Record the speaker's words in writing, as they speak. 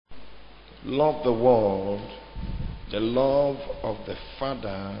loved the world, the love of the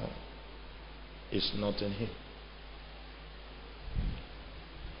Father is not in him.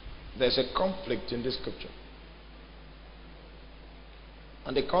 There's a conflict in this scripture.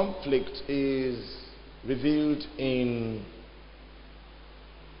 And the conflict is revealed in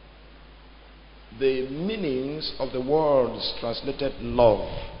the meanings of the words translated love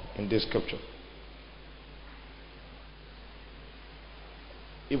in this scripture.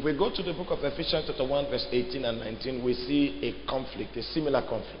 If we go to the book of Ephesians chapter 1 verse 18 and 19, we see a conflict, a similar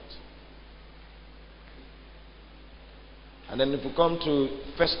conflict. And then if we come to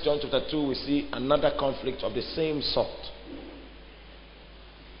 1 John chapter 2, we see another conflict of the same sort.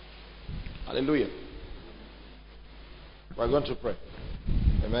 Hallelujah. We're going to pray.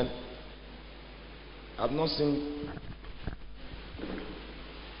 Amen. I've not seen.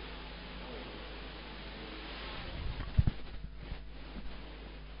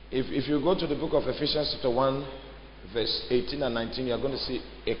 If you go to the book of Ephesians chapter 1 verse 18 and 19, you're going to see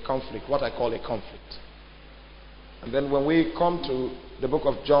a conflict, what I call a conflict. And then when we come to the book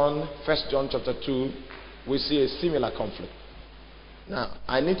of John, 1 John chapter 2, we see a similar conflict. Now,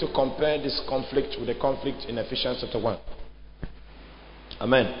 I need to compare this conflict with the conflict in Ephesians chapter 1.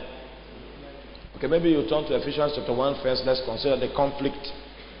 Amen. Okay, maybe you turn to Ephesians chapter 1 first. Let's consider the conflict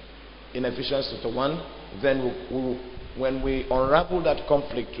in Ephesians chapter 1. Then when we unravel that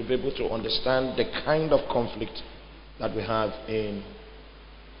conflict, we'll be able to understand the kind of conflict that we have in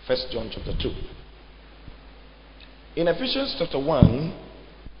 1 John chapter 2. In Ephesians chapter 1,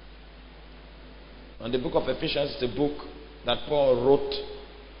 and the book of Ephesians is a book that Paul wrote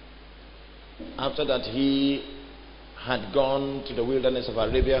after that he had gone to the wilderness of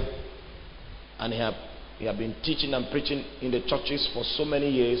Arabia, and he had been teaching and preaching in the churches for so many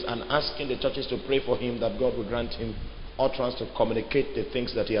years and asking the churches to pray for him that God would grant him utterance to communicate the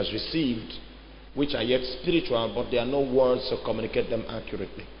things that he has received, which are yet spiritual, but there are no words to communicate them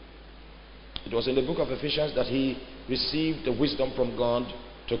accurately. It was in the book of Ephesians that he received the wisdom from God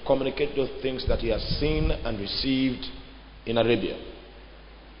to communicate those things that he has seen and received in Arabia.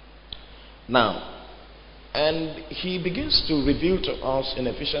 Now, and he begins to reveal to us in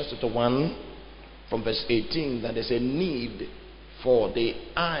Ephesians chapter 1 from verse 18 that there's a need for the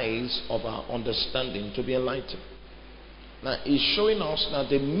eyes of our understanding to be enlightened. Now, he's showing us that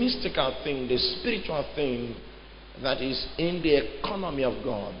the mystical thing, the spiritual thing that is in the economy of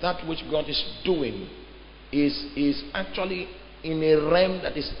God, that which God is doing, is actually in a realm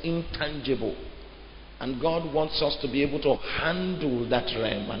that is intangible. And God wants us to be able to handle that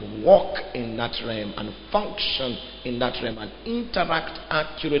realm and walk in that realm and function in that realm and interact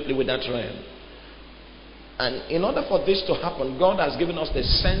accurately with that realm. And in order for this to happen, God has given us the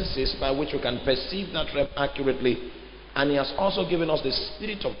senses by which we can perceive that realm accurately. And he has also given us the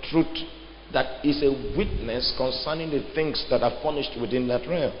spirit of truth that is a witness concerning the things that are furnished within that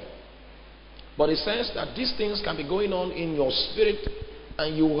realm. But it says that these things can be going on in your spirit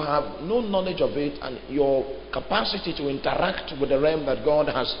and you have no knowledge of it, and your capacity to interact with the realm that God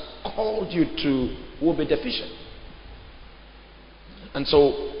has called you to will be deficient. And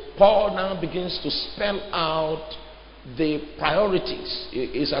so Paul now begins to spell out the priorities.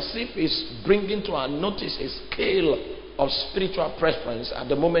 It's as if he's bringing to our notice a scale of spiritual preference at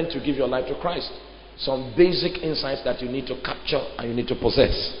the moment you give your life to Christ. Some basic insights that you need to capture and you need to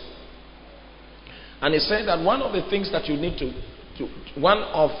possess. And he said that one of the things that you need to one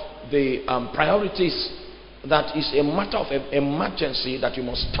of the priorities that is a matter of emergency that you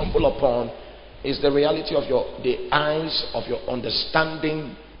must stumble upon is the reality of the eyes of your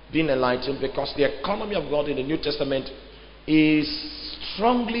understanding being enlightened, because the economy of God in the New Testament is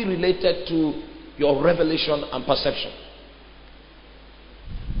strongly related to your revelation and perception.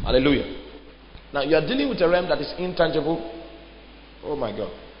 Hallelujah. Now you are dealing with a realm that is intangible. Oh my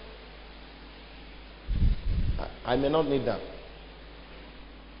God. I may not need that.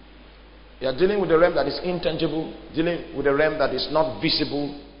 You are dealing with a realm that is intangible, dealing with a realm that is not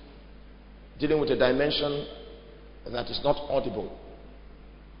visible, dealing with a dimension that is not audible.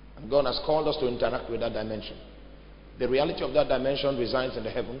 And God has called us to interact with that dimension. The reality of that dimension resides in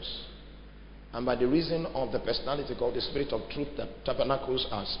the heavens. And by the reason of the personality called the Spirit of Truth that tabernacles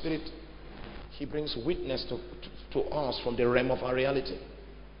our spirit, he brings witness to us from the realm of our reality,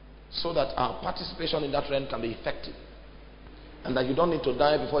 so that our participation in that realm can be effective. And that you don't need to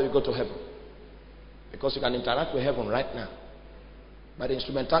die before you go to heaven, because you can interact with heaven right now by the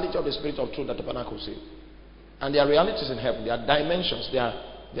instrumentality of the Spirit of Truth that tabernacles you. And there are realities in heaven, there are dimensions, there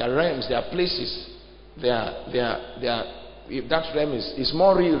are realms, there are places, if that realm is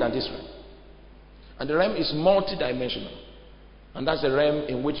more real than this realm. And the realm is multidimensional. And that's the realm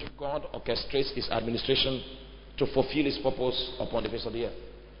in which God orchestrates his administration to fulfill his purpose upon the face of the earth.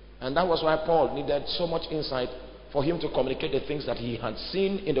 And that was why Paul needed so much insight for him to communicate the things that he had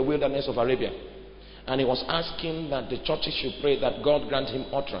seen in the wilderness of Arabia. And he was asking that the churches should pray that God grant him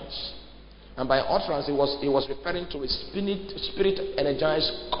utterance. And by utterance, he was referring to a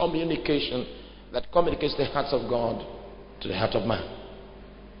spirit-energized communication that communicates the hearts of God to the heart of man.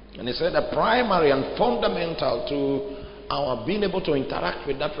 And he said the primary and fundamental to our being able to interact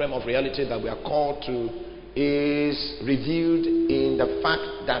with that realm of reality that we are called to is revealed in the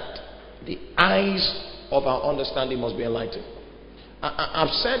fact that the eyes of our understanding must be enlightened.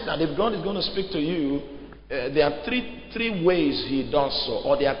 I've said that if God is going to speak to you, there are three ways he does so,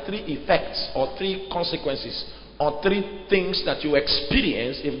 or there are three effects, or three consequences, or three things that you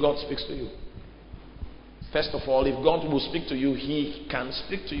experience if God speaks to you. First of all, if God will speak to you, he can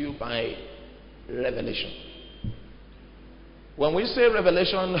speak to you by revelation. When we say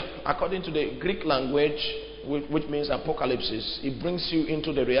revelation, according to the Greek language, which means apocalypse, it brings you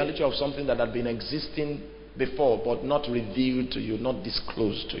into the reality of something that had been existing before, but not revealed to you, not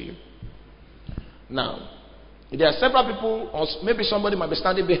disclosed to you. Now, there are several people, or maybe somebody might be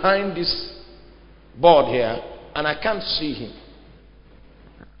standing behind this board here, and I can't see him.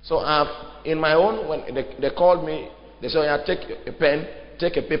 So in my own, when they called me, they said, yeah, take a pen,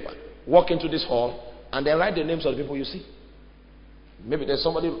 take a paper, walk into this hall, and then write the names of the people you see. Maybe there's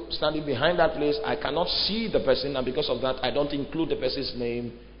somebody standing behind that place. I cannot see the person, and because of that, I don't include the person's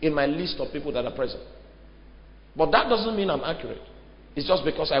name in my list of people that are present. But that doesn't mean I'm accurate. It's just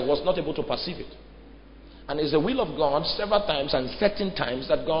because I was not able to perceive it. And it's the will of God several times and certain times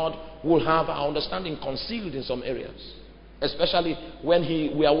that God will have our understanding concealed in some areas. Especially when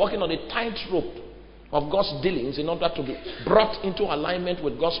we are walking on a tightrope of God's dealings in order to be brought into alignment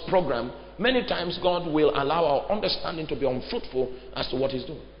with God's program. Many times God will allow our understanding to be unfruitful as to what he's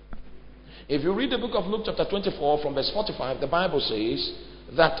doing. If you read the book of Luke chapter 24 from verse 45, the Bible says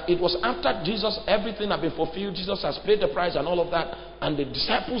that it was after Jesus, everything had been fulfilled, Jesus has paid the price and all of that, and the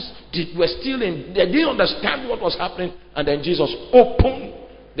disciples were still they didn't understand what was happening, and then Jesus opened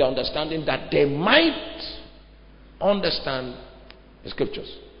their understanding that they might understand the scriptures.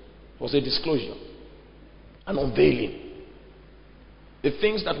 It was a disclosure, an unveiling. The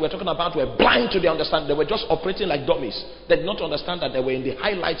things that we're talking about were blind to their understanding. They were just operating like dummies. They did not understand that they were in the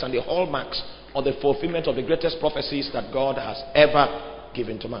highlights and the hallmarks of the fulfillment of the greatest prophecies that God has ever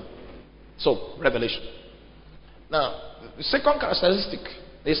given to man. So, revelation. Now, the second characteristic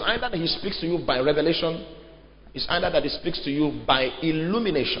is either that he speaks to you by revelation, it's either that he speaks to you by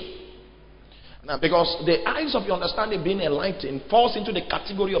illumination. Now, because the eyes of your understanding being enlightened falls into the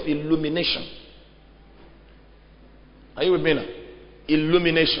category of illumination. Are you with me now?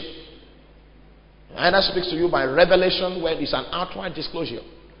 Illumination. Either speaks to you by revelation, where it's an outward disclosure.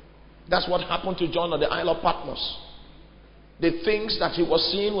 That's what happened to John on the Isle of Patmos. The things that he was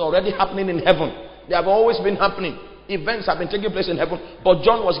seeing were already happening in heaven. They have always been happening. Events have been taking place in heaven, but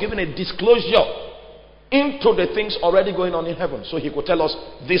John was given a disclosure into the things already going on in heaven. So he could tell us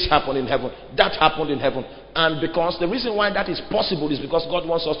this happened in heaven, that happened in heaven. And because the reason why that is possible is because God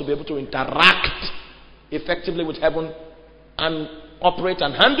wants us to be able to interact effectively with heaven and operate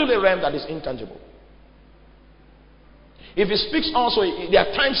and handle a realm that is intangible. If he speaks also, there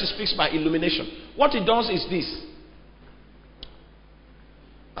are times he speaks by illumination. What he does is this.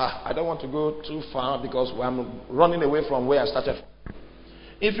 I don't want to go too far because I'm running away from where I started.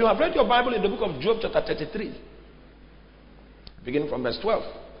 If you have read your Bible in the book of Job chapter 33, beginning from verse 12,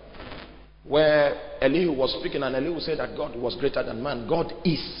 where Elihu was speaking, and Elihu said that God was greater than man. God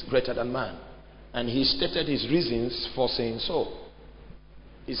is greater than man. And he stated his reasons for saying so.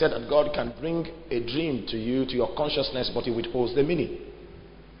 He said that God can bring a dream to you, to your consciousness, but he withholds the meaning.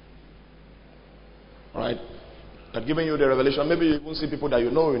 Alright? That giving you the revelation, maybe you even see people that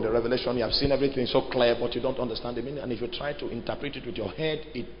you know in the revelation, you have seen everything so clear, but you don't understand the meaning. And if you try to interpret it with your head,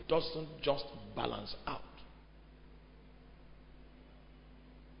 it doesn't just balance out.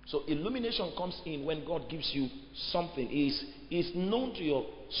 So illumination comes in when God gives you something. Is known to your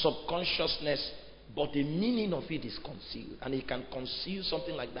subconsciousness, but the meaning of it is concealed. And he can conceal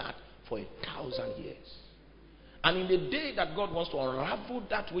something like that for 1,000 years. And in the day that God wants to unravel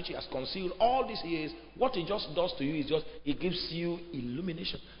that which he has concealed all these years, what he just does to you is just, he gives you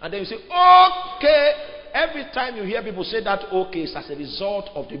illumination. And then you say, okay. Every time you hear people say that, okay, it's as a result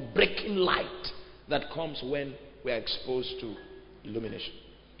of the breaking light that comes when we are exposed to illumination.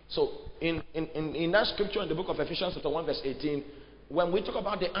 So, in that scripture in the book of Ephesians chapter 1 verse 18, when we talk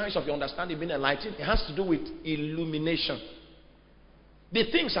about the eyes of your understanding being enlightened, it has to do with illumination.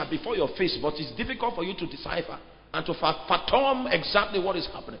 The things are before your face, but it's difficult for you to decipher. and to fathom exactly what is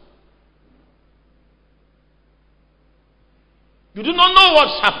happening. You do not know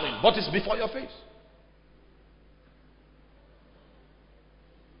what's happening, but it's before your face.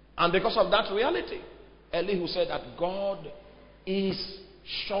 And because of that reality, Elihu said that God is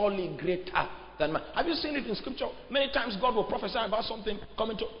surely greater than man. Have you seen it in scripture? Many times God will prophesy about something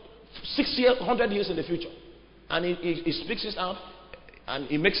coming to 60 years, 100 years in the future. And he speaks it out, and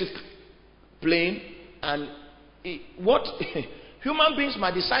he makes it plain. And what human beings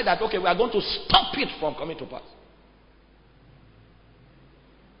might decide that, okay, we are going to stop it from coming to pass.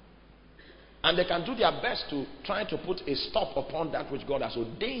 And they can do their best to try to put a stop upon that which God has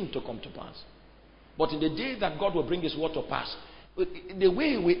ordained to come to pass. But in the day that God will bring his word to pass, the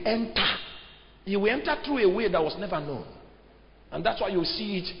way we enter, he will enter through a way that was never known. And that's why you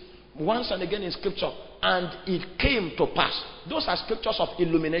see it once and again in scripture. And it came to pass. Those are scriptures of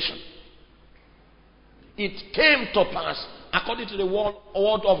illumination. It came to pass according to the word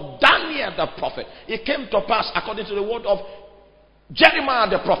of Daniel the prophet. It came to pass according to the word of Jeremiah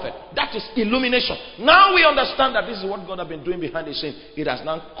the prophet. That is illumination. Now we understand that this is what God has been doing behind the scene. It has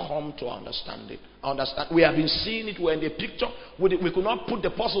now come to understand it. We have been seeing it. We're in the picture. We could not put the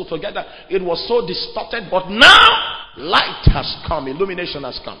puzzle together. It was so distorted. But now light has come. Illumination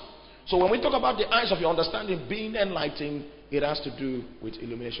has come. So when we talk about the eyes of your understanding being enlightened, it has to do with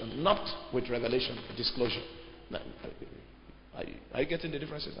illumination, not with revelation, disclosure. Now, are you getting the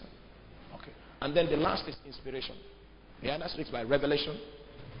differences? Okay. And then the last is inspiration. The other speaks by revelation.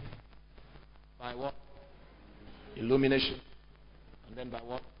 By what? Illumination. And then by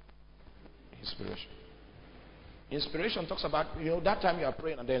what? Inspiration. Inspiration talks about, that time you are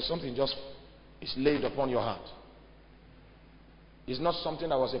praying and then something just is laid upon your heart. It's not something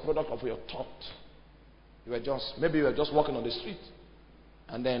that was a product of your thought. Maybe you were just walking on the street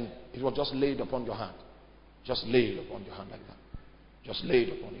and then it was just laid upon your heart. Just laid upon your hand like that. Just laid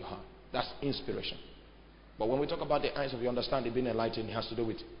upon your heart. That's inspiration. But when we talk about the eyes of your understanding being enlightened, it has to do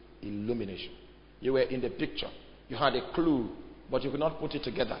with illumination. You were in the picture. You had a clue, but you could not put it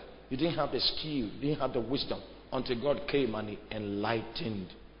together. You didn't have the skill. You didn't have the wisdom until God came and he enlightened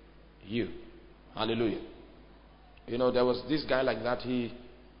you. Hallelujah. There was this guy like that. He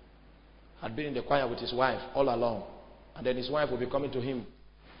had been in the choir with his wife all along. And then his wife would be coming to him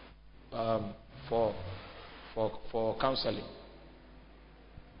for counseling.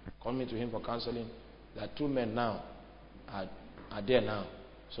 Coming to him for counseling. There are 2 men now are there now.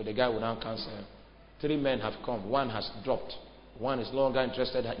 So the guy will now counsel. 3 men have come. 1 has dropped. 1 is no longer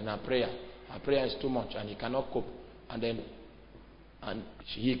interested in her prayer. Her prayer is too much and he cannot cope. And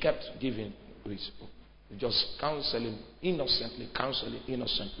he kept giving. Just counseling innocently. And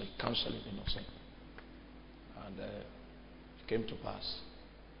it came to pass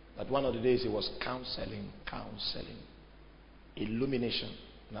that one of the days he was counseling. Illumination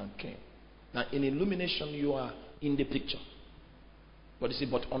now came. Now, in illumination, you are in the picture. But you see,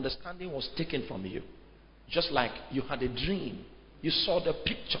 understanding was taken from you. Just like you had a dream. You saw the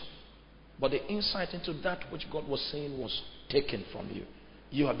picture. But the insight into that which God was saying was taken from you.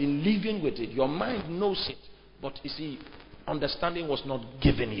 You have been living with it. Your mind knows it. But you see, understanding was not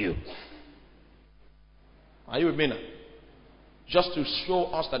given you. Are you with me now? Just to show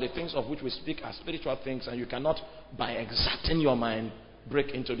us that the things of which we speak are spiritual things, and you cannot, by exerting your mind, break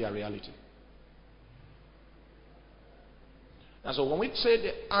into their reality. And so when we say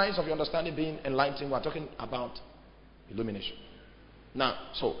the eyes of your understanding being enlightened, we're talking about illumination. Now,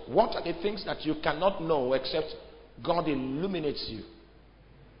 so what are the things that you cannot know except God illuminates you?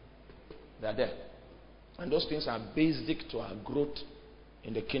 They're there. And those things are basic to our growth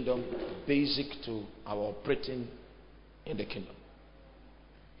in the kingdom, basic to our operating in the kingdom.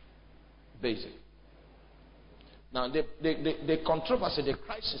 Basic. Now, the controversy, the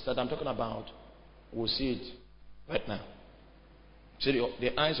crisis that I'm talking about, we'll see it right now. See,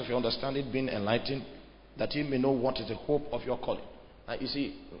 the eyes of your understanding being enlightened, that you may know what is the hope of your calling. Now, you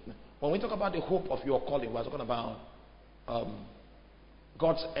see, when we talk about the hope of your calling, we're talking about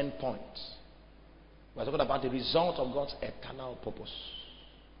God's end point. We're talking about the result of God's eternal purpose.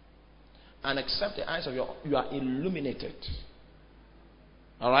 And except the eyes of you are illuminated.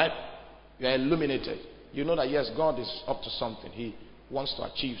 Alright? You are illuminated. You know that yes, God is up to something. He wants to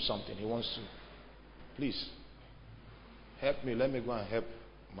achieve something. He wants to. Please, help me. Let me go and help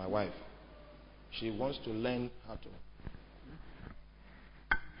my wife. She wants to learn how to.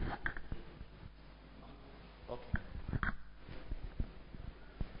 Okay.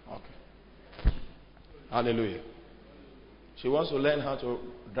 Okay. Hallelujah. She wants to learn how to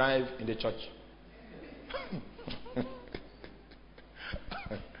drive in the church.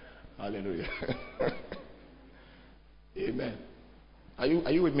 Hallelujah. Amen. Are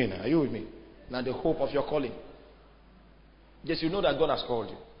you with me now? Are you with me? Now the hope of your calling. Yes, you know that God has called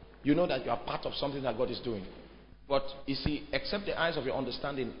you. You know that you are part of something that God is doing. But you see, except the eyes of your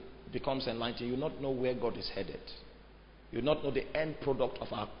understanding becomes enlightened, you will not know where God is headed. You will not know the end product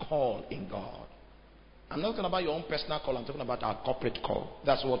of our call in God. I'm not talking about your own personal call. I'm talking about our corporate call.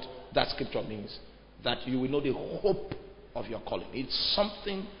 That's what that scripture means. That you will know the hope of your calling. It's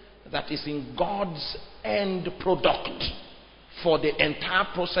something that is in God's end product for the entire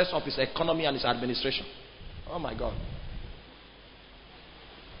process of his economy and his administration. Oh my God.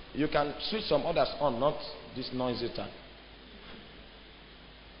 You can switch some others on, not this noisy time.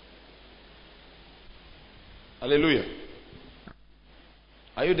 Hallelujah.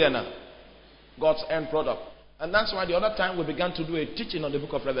 Are you there now? God's end product. And that's why the other time we began to do a teaching on the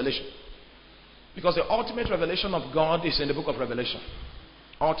book of Revelation. Because the ultimate revelation of God is in the book of Revelation.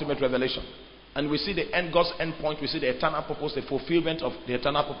 Ultimate revelation. And we see the end, God's end point. We see the eternal purpose, the fulfillment of the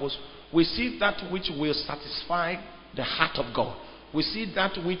eternal purpose. We see that which will satisfy the heart of God. We see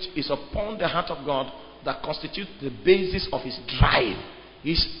that which is upon the heart of God that constitutes the basis of his drive.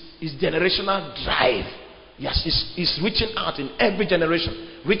 His generational drive. Yes, he's reaching out in every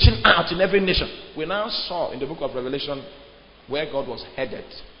generation. Reaching out in every nation. We now saw in the book of Revelation where God was headed.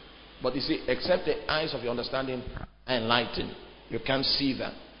 But you see, except the eyes of your understanding are enlightened, you can't see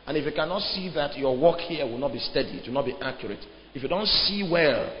that. And if you cannot see that, your walk here will not be steady. It will not be accurate. If you don't see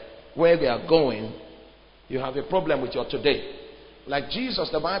where we are going, you have a problem with your today. Like Jesus,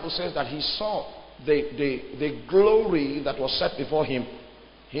 the Bible says that he saw the glory that was set before him.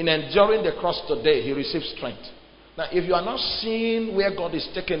 In enduring the cross today, he received strength. Now, if you are not seeing where God is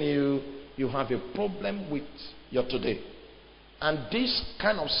taking you, you have a problem with your today. And this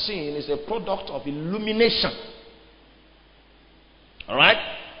kind of seeing is a product of illumination.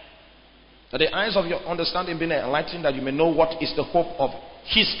 Alright? That the eyes of your understanding being enlightened, that you may know what is the hope of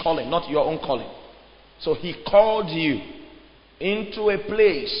his calling, not your own calling. So he called you into a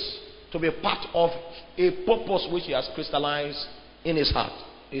place to be part of a purpose which he has crystallized in his heart.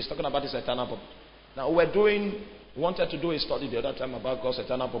 He's talking about his eternal purpose. Now wanted to do a study the other time about God's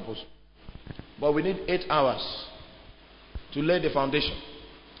eternal purpose. But we need 8 hours to lay the foundation.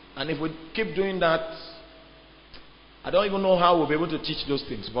 And if we keep doing that, I don't even know how we'll be able to teach those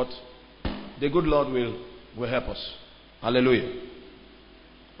things. But the good Lord will help us. Hallelujah.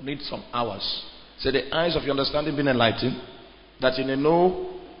 We need some hours. So the eyes of your understanding being enlightened, that you may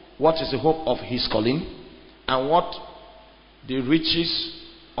know what is the hope of his calling, and what the riches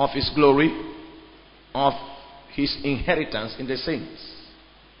of his glory, of his inheritance in the saints.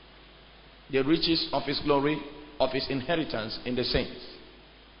 The riches of his glory, of his inheritance in the saints.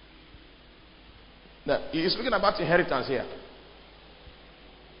 Now, he is speaking about inheritance here.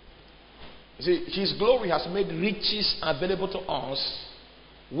 You see, his glory has made riches available to us,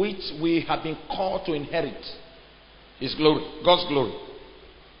 which we have been called to inherit. His glory, God's glory,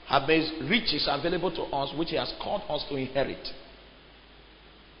 have made riches available to us, which he has called us to inherit.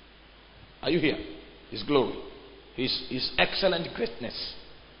 Are you here? His glory, his excellent greatness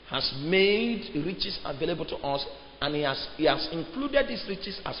has made riches available to us, and he has included these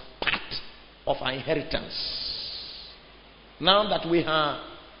riches as part of our inheritance. Now that we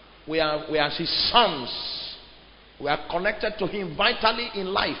are his sons, we are connected to him vitally in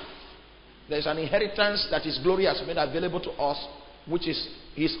life. There is an inheritance that his glory has made available to us, which is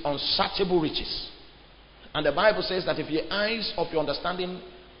his unsearchable riches. And the Bible says that if the eyes of your understanding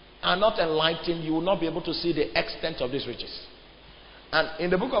are not enlightened, you will not be able to see the extent of these riches. And in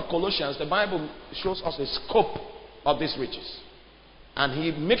the book of Colossians, the Bible shows us the scope of these riches. And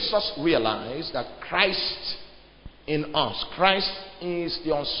he makes us realize that Christ in us, Christ is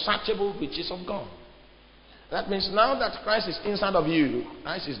the unsearchable riches of God. That means now that Christ is inside of you,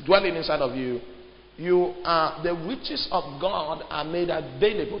 Christ is dwelling inside of you, the riches of God are made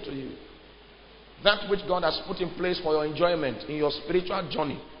available to you. That which God has put in place for your enjoyment in your spiritual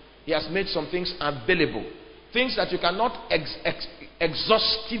journey, he has made some things available. Things that you cannot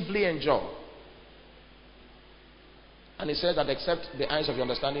exhaustively enjoy. And he said that except the eyes of your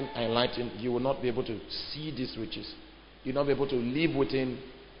understanding are enlightened, you will not be able to see these riches. You will not be able to live within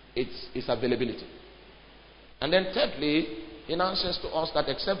its availability. And then thirdly, he now says to us that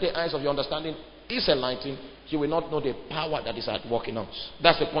except the eyes of your understanding is enlightened, you will not know the power that is at work in us.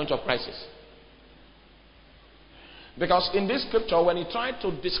 That's the point of crisis. Because in this scripture, when he tried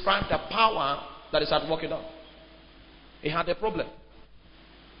to describe the power that is at work in us, he had a problem.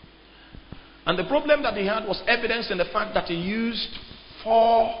 And the problem that he had was evidenced in the fact that he used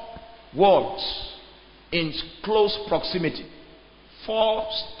 4 words in close proximity. 4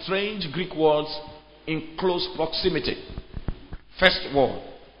 strange Greek words in close proximity. First word.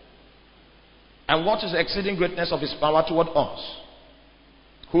 And what is the exceeding greatness of his power toward us,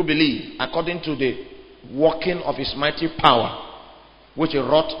 who believe, according to the working of his mighty power, which he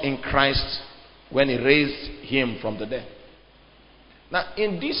wrought in Christ when he raised him from the dead. Now,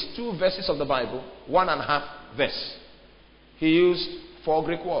 in these 2 verses of the Bible, 1.5 verse, he used 4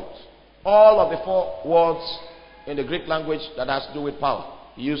 Greek words. All of the 4 words in the Greek language that has to do with power,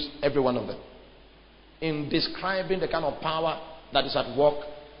 he used every one of them in describing the kind of power that is at work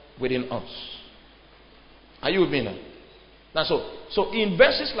within us. Are you with me now? Now, so in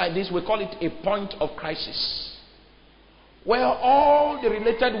verses like this, we call it a point of crisis, where all the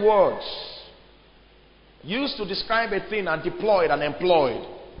related words used to describe a thing are deployed and employed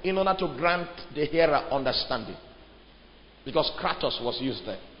in order to grant the hearer understanding. Because kratos was used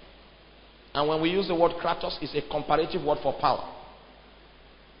there. And when we use the word kratos, it's a comparative word for power.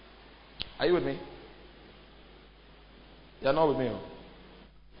 Are you with me? You're not with me?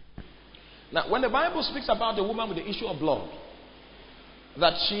 Now, when the Bible speaks about the woman with the issue of blood,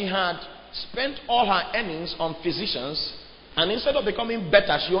 that she had spent all her earnings on physicians, and instead of becoming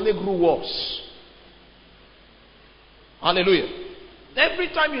better, she only grew worse. Hallelujah. Every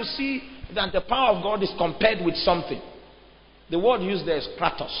time you see that the power of God is compared with something, the word used there is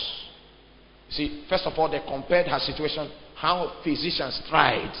kratos. See, first of all, they compared her situation, how physicians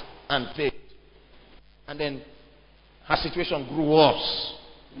tried and failed. And then her situation grew worse.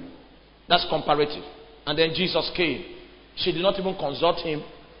 That's comparative. And then Jesus came. She did not even consult him.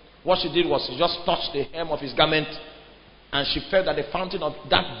 What she did was she just touched the hem of his garment, and she felt that the fountain of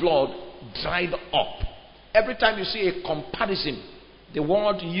that blood dried up. Every time you see a comparison, the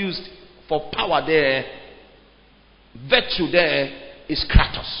word used for power there, virtue there, is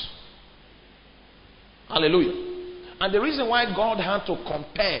kratos. Hallelujah. And the reason why God had to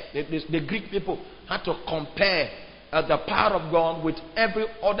compare, the Greek people had to compare the power of God with every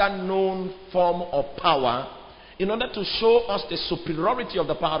other known form of power in order to show us the superiority of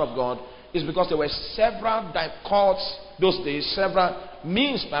the power of God, is because there were several dicots those days, several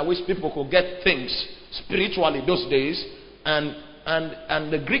means by which people could get things spiritually those days, and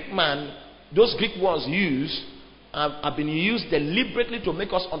the Greek man, those Greek words used have been used deliberately to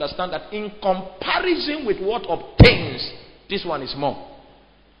make us understand that in comparison with what obtains, this one is more.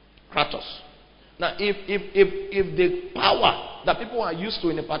 Kratos. Now, if the power that people are used to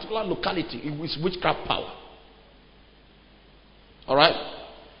in a particular locality is witchcraft power, all right,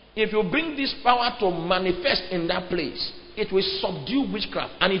 if you bring this power to manifest in that place, it will subdue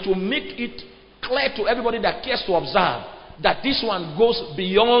witchcraft, and it will make it clear to everybody that cares to observe that this one goes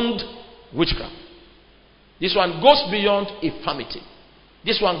beyond witchcraft. This one goes beyond infirmity.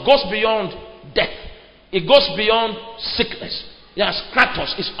 This one goes beyond death. It goes beyond sickness. Yes,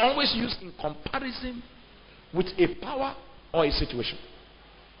 kratos is always used in comparison with a power or a situation.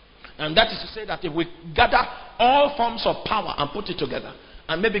 And that is to say that if we gather all forms of power and put it together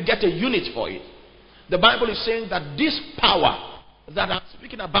and maybe get a unit for it, the Bible is saying that this power that I'm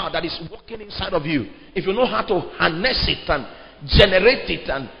speaking about, that is working inside of you, if you know how to harness it and generate it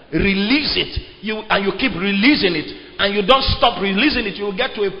and release it, and you keep releasing it, and you don't stop releasing it, you will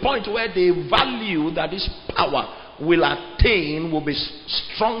get to a point where the value that this power will attain will be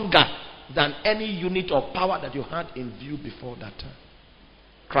stronger than any unit of power that you had in view before that time.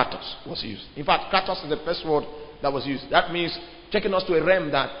 Kratos was used. In fact, kratos is the first word that was used. That means taking us to a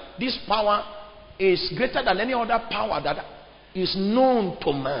realm that this power is greater than any other power that is known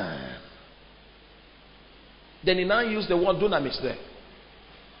to man. Then he now used the word dunamis there,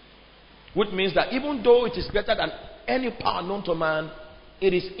 which means that even though it is greater than any power known to man,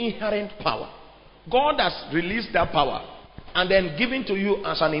 it is inherent power. God has released that power and then given to you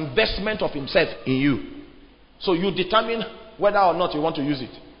as an investment of himself in you. So you determine whether or not you want to use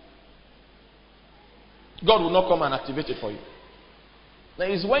it. God will not come and activate it for you. Now,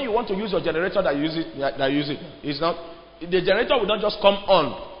 it's when you want to use your generator that you use it. That you use it. It's not, the generator will not just come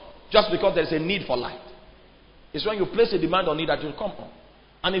on just because there is a need for light. It's when you place a demand on it that it will come on.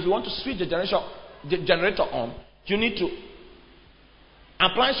 And if you want to switch the generator on, you need to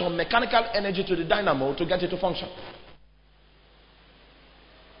apply some mechanical energy to the dynamo to get it to function.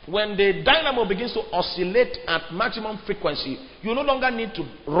 When the dynamo begins to oscillate at maximum frequency, you no longer need to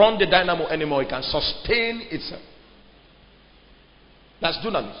run the dynamo anymore. It can sustain itself. That's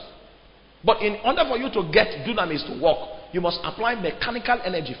dunamis. But in order for you to get dunamis to work, you must apply mechanical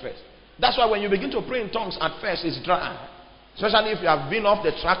energy first. That's why when you begin to pray in tongues at first, it's dry. Especially if you have been off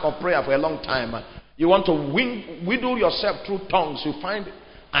the track of prayer for a long time. You want to wiggle yourself through tongues. You find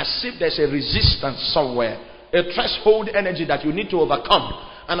as if there's a resistance somewhere. A threshold energy that you need to overcome.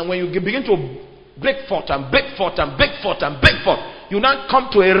 And when you begin to break forth and break forth and break forth and break forth. You now come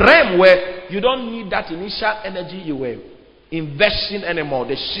to a realm where you don't need that initial energy you were investing anymore.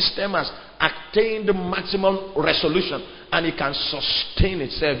 The system has attained maximum resolution and it can sustain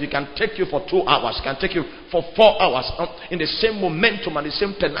itself. It can take you for 2 hours, it can take you for 4 hours in the same momentum and the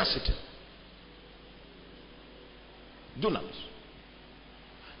same tenacity. Dunamis.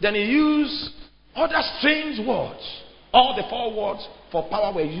 Then he used other strange words. All the 4 words for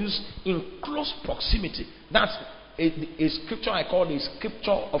power were used in close proximity. That's a scripture I call the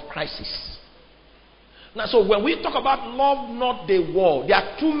scripture of crisis. Now, so when we talk about love not the world, there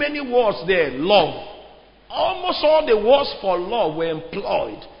are too many words there. Love. Almost all the words for love were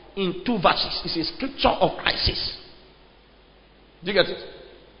employed in 2 verses. It's a scripture of crisis. Did you get it?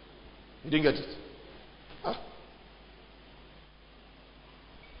 You didn't get it? Huh?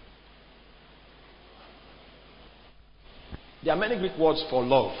 There are many Greek words for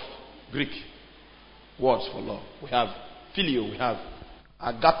love. Greek words for love. We have phileo, we have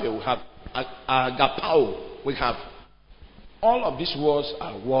agape, we have agapao, we have all of these words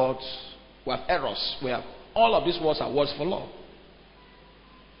are words. We have eros, we have all of these words are words for love.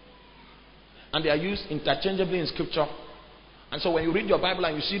 And they are used interchangeably in scripture. And so when you read your Bible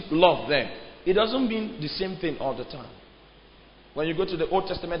and you see love there, it doesn't mean the same thing all the time. When you go to the Old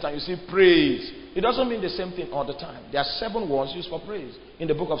Testament and you see praise, it doesn't mean the same thing all the time. There are 7 words used for praise in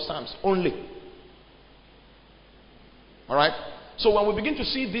the book of Psalms only. Alright? So when we begin to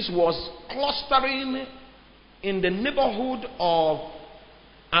see these words clustering in the neighborhood of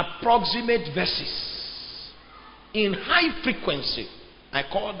approximate verses in high frequency, I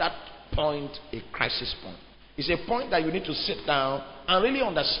call that point a crisis point. It's a point that you need to sit down and really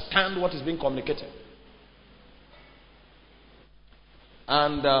understand what is being communicated.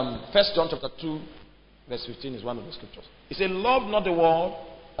 And 1 John chapter 2 verse 15 is one of the scriptures. It says, love not the world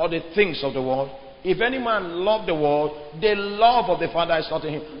or the things of the world. If any man love the world, the love of the Father is not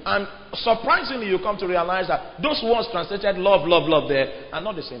in him. And surprisingly, you come to realize that those words translated love, love, love there are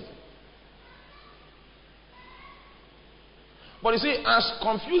not the same thing. But you see, as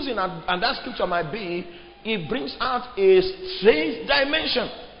confusing and that scripture might be, it brings out a strange dimension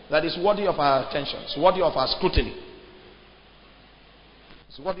that is worthy of our attention. It's worthy of our scrutiny.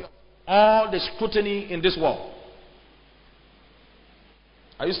 It's worthy of all the scrutiny in this world.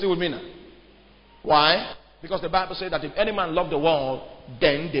 Are you still with me now? Why? Because the Bible says that if any man love the world,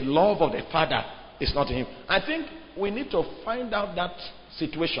 then the love of the Father is not in him. I think we need to find out that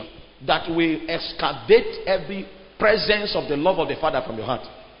situation that will excavate every presence of the love of the Father from your heart.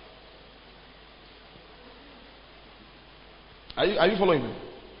 Are you following me?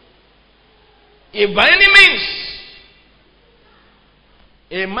 If by any means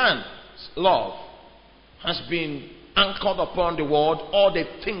a man's love has been anchored upon the world or the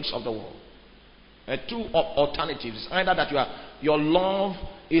things of the world, 2 alternatives: either that your love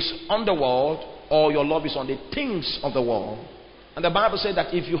is on the world or your love is on the things of the world. And the Bible says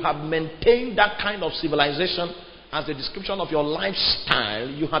that if you have maintained that kind of civilization as the description of your lifestyle,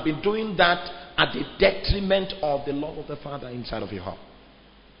 you have been doing that at the detriment of the love of the Father inside of your heart.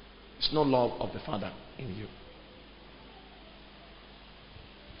 There's no love of the Father in you.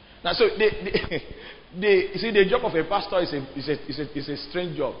 Now, so you see, the job of a pastor is a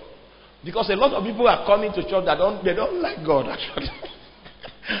strange job, because a lot of people are coming to church that they don't like God. Actually,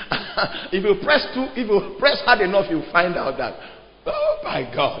 if you press hard enough, you find out that, oh my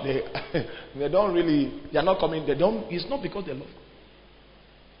God, they don't really, they are not coming. They don't. It's not because they love God.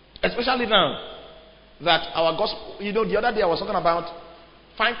 Especially now that our gospel, the other day I was talking about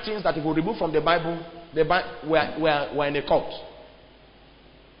 5 things that if we remove from the Bible, we're in a cult.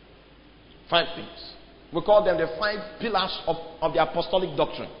 5 things. We call them the 5 pillars of the apostolic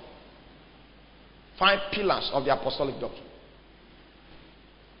doctrine. 5 pillars of the apostolic doctrine.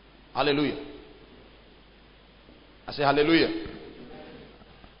 Hallelujah. I say hallelujah.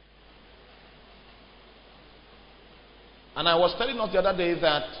 And I was telling us the other day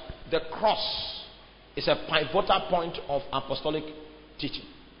that the cross is a pivotal point of apostolic teaching.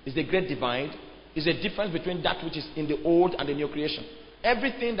 It's the great divide. It's the difference between that which is in the old and the new creation.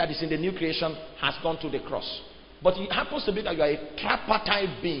 Everything that is in the new creation has gone to the cross. But it happens to be that you are a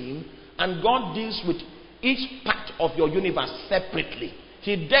tripartite being, and God deals with each part of your universe separately.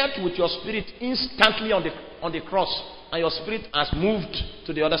 He dealt with your spirit instantly on the cross, and your spirit has moved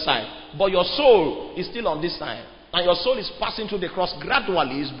to the other side. But your soul is still on this side. And your soul is passing through the cross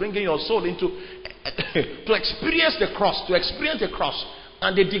gradually, is bringing your soul into to experience the cross,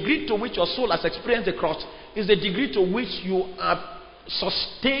 And the degree to which your soul has experienced the cross is the degree to which you have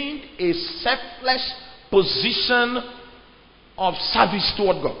sustained a selfless position of service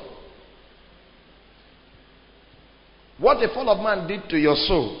toward God. What the fall of man did to your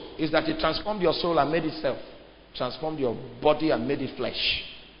soul is that it transformed your soul and made it self. Transformed your body and made it flesh.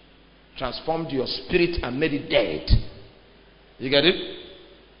 Transformed your spirit and made it dead. You get it?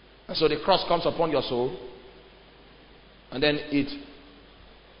 And so the cross comes upon your soul. And then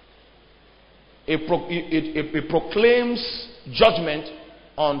it proclaims judgment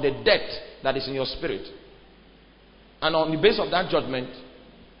on the death that is in your spirit. And on the basis of that judgment,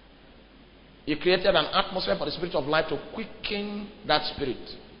 He created an atmosphere for the spirit of life to quicken that spirit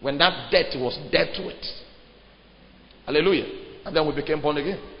when that death was dealt with. Hallelujah. And then we became born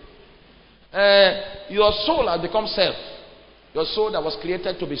again. Your soul has become self. Your soul that was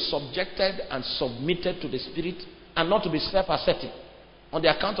created to be subjected and submitted to the spirit and not to be self-asserting. On the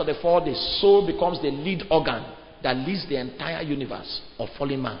account of the fall, the soul becomes the lead organ that leads the entire universe of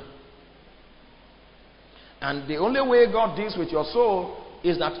fallen man. And the only way God deals with your soul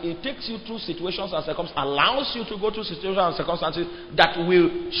is that He takes you through situations and circumstances, allows you to go through situations and circumstances that will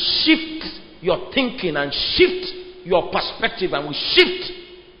shift your thinking and shift your perspective and will shift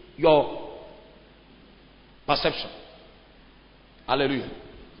your perception. Hallelujah.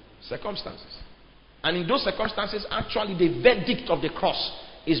 Circumstances. And in those circumstances, actually the verdict of the cross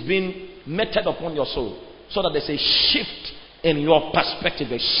is being meted upon your soul, so that there's a shift in your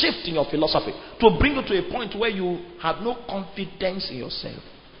perspective, a shift in your philosophy, to bring you to a point where you have no confidence in yourself,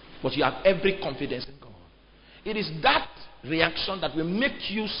 but you have every confidence in God. It is that reaction that will make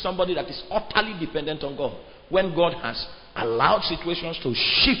you somebody that is utterly dependent on God. When God has allowed situations to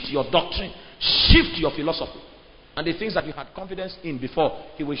shift your doctrine, shift your philosophy, and the things that you had confidence in before,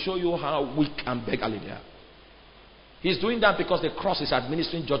 He will show you how weak and beggarly they are. He's doing that because the cross is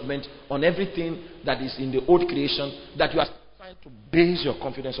administering judgment on everything that is in the old creation that you are trying to base your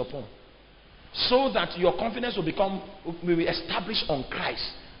confidence upon. So that your confidence will be established on Christ.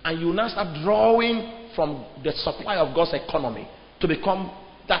 And you now start drawing from the supply of God's economy to become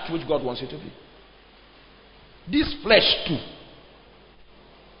that which God wants you to be. This flesh too,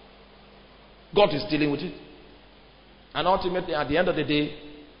 God is dealing with it. And ultimately, at the end of the day,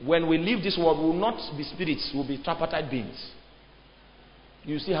 when we leave this world, we will not be spirits, we will be tripartite beings.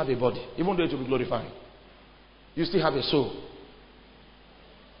 You still have a body, even though it will be glorified. You still have a soul.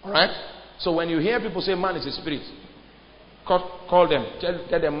 Alright? So when you hear people say man is a spirit, call them,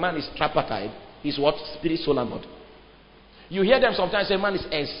 tell them man is tripartite. He's what? Spirit, soul, and body. You hear them sometimes say man is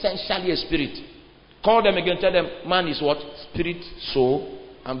essentially a spirit. Call them again, tell them man is what? Spirit, soul,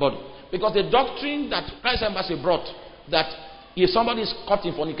 and body. Because the doctrine that Christ Embassy brought, that if somebody is caught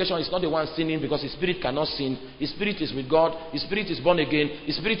in fornication, he's not the one sinning because his spirit cannot sin. His spirit is with God. His spirit is born again.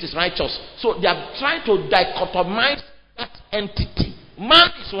 His spirit is righteous. So they are trying to dichotomize that entity. Man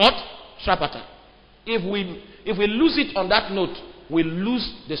is what? Tripartite. If we lose it on that note, we lose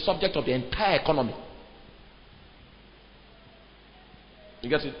the subject of the entire economy. You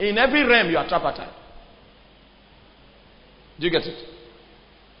get it? In every realm, you are tripartite. Do you get it?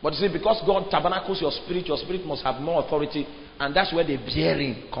 But you see, because God tabernacles your spirit must have more authority, and that's where the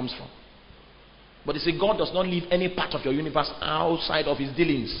bearing comes from. But you see, God does not leave any part of your universe outside of His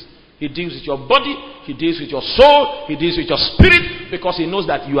dealings. He deals with your body, He deals with your soul, He deals with your spirit, because He knows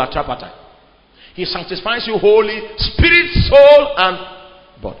that you are tripartite. He sanctifies you wholly, spirit, soul,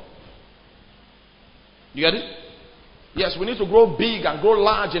 and body. You get it? Yes, we need to grow big and grow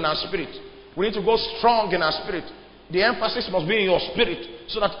large in our spirit. We need to go strong in our spirit. The emphasis must be in your spirit,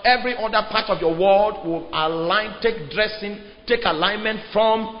 so that every other part of your world will align, take alignment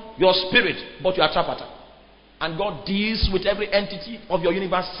from your spirit. But you are tripartite. And God deals with every entity of your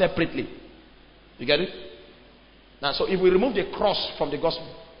universe separately. You get it? Now, so if we remove the cross from the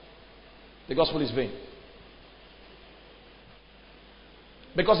gospel is vain.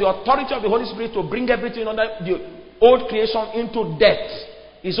 Because the authority of the Holy Spirit to bring everything under the old creation into death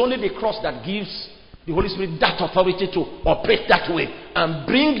is only the cross that gives the Holy Spirit that authority to operate that way and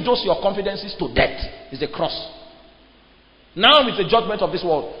bring those your confidences to death. Is the cross. Now is the judgment of this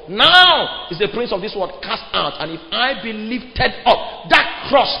world. Now is the prince of this world cast out. And if I be lifted up, that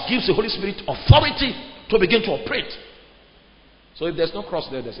cross gives the Holy Spirit authority to begin to operate. So if there's no cross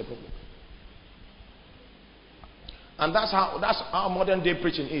there's a problem. And that's how modern day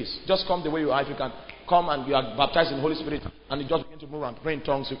preaching is. Just come the way you are. If you can come and you are baptized in the Holy Spirit and you just begin to move and pray in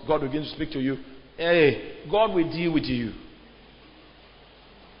tongues, God will begin to speak to you. Hey, God will deal with you.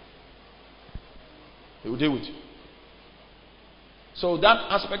 He will deal with you. So that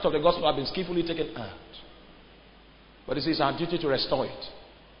aspect of the gospel has been skillfully taken out. But it is our duty to restore it.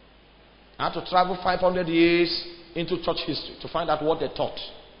 I had to travel 500 years into church history to find out what they taught.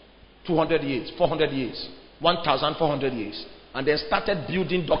 200 years, 400 years, 1,400 years. And then started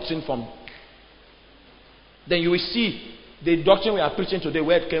building doctrine from. Then you will see the doctrine we are preaching today,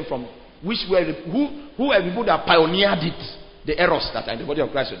 where it came from, who are the people that pioneered it, the errors that are in the body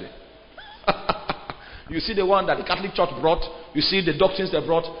of Christ today. You see the one that the Catholic Church brought, you see the doctrines they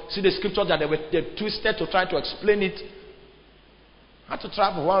brought, see the scriptures that they twisted to try to explain it. Had to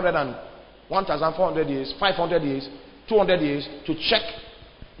travel 1,400 years, 500 years, 200 years to check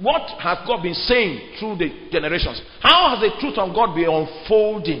what has God been saying through the generations. How has the truth of God been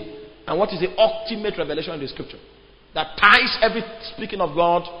unfolding? And what is the ultimate revelation in the scripture that ties every speaking of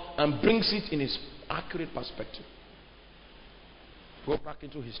God and brings it in its accurate perspective? Go back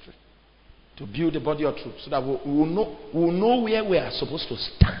into history to build the body of truth so that we will know where we are supposed to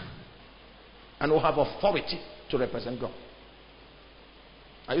stand and we'll have authority to represent God.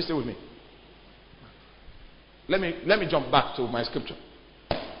 Are you still with me? Let me jump back to my scripture.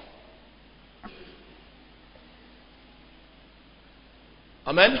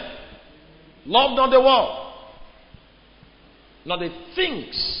 Amen. Love not the world, not the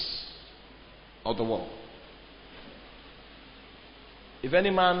things of the world. If any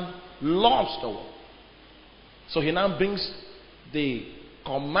man loves the world, so he now brings the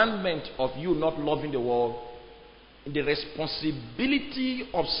commandment of you not loving the world, the responsibility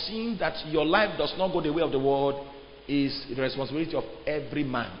of seeing that your life does not go the way of the world is the responsibility of every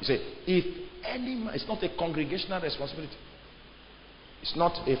man. You say, if any man, it's not a congregational responsibility. It's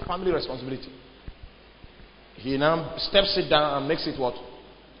not a family responsibility. He now steps it down and makes it what?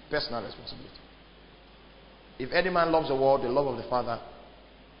 Personal responsibility. If any man loves the world, the love of the Father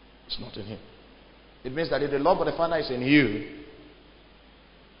is not in him. It means that if the love of the Father is in you,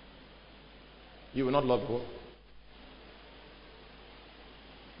 you will not love the world.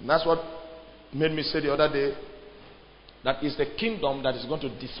 And that's what made me say the other day that it's the kingdom that is going to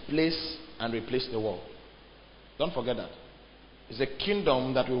displace and replace the world. Don't forget that. It's a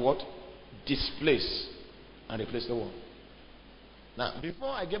kingdom that will what? Displace and replace the world. Now, before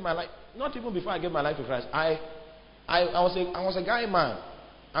I gave my life, not even before I gave my life to Christ, I was a guy man,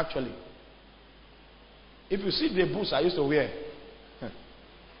 actually. If you see the boots I used to wear,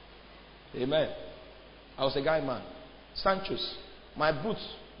 amen. I was a guy man. Sanchos, my boots.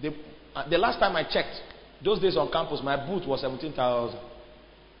 The last time I checked, those days on campus, my boot was 17,000.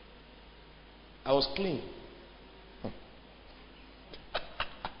 I was clean.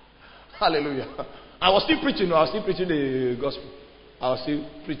 Hallelujah. I was still preaching the gospel. I was still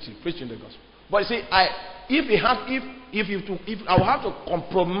preaching the gospel. But you see, if I will have to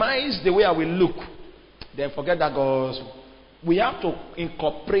compromise the way I will look, then forget that gospel. We have to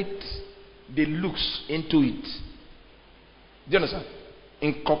incorporate the looks into it. Do you understand?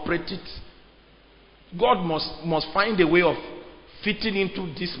 Incorporate it. God must find a way of fitting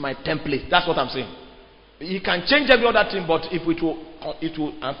into this my template. That's what I'm saying. He can change every other thing, but if it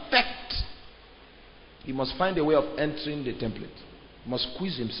will affect, he must find a way of entering the template. He must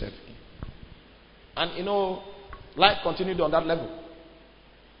squeeze himself in. And life continued on that level.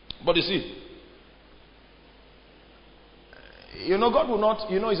 But you see, God will not,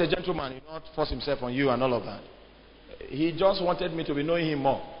 he's a gentleman. He will not force himself on you and all of that. He just wanted me to be knowing him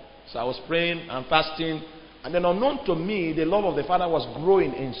more. So I was praying and fasting. And then unknown to me, the love of the Father was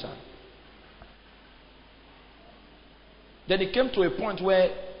growing inside. Then it came to a point where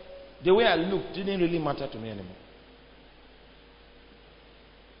the way I looked didn't really matter to me anymore.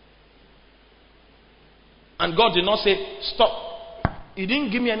 And God did not say, stop. He didn't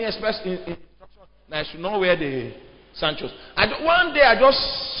give me any express instruction that I should not wear the Sanchos. One day I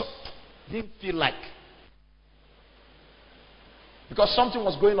just didn't feel like. Because something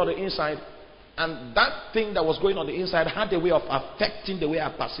was going on the inside. And that thing that was going on the inside had a way of affecting the way I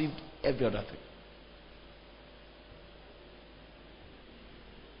perceived every other thing.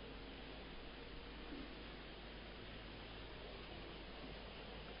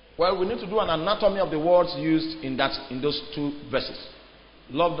 Well, we need to do an anatomy of the words used in those two verses.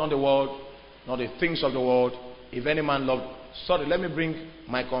 Love not the world, not the things of the world. If any man loved... Sorry, let me bring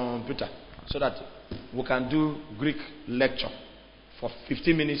my computer so that we can do Greek lecture for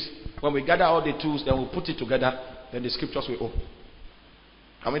 15 minutes. When we gather all the tools, then we'll put it together. Then the scriptures will open.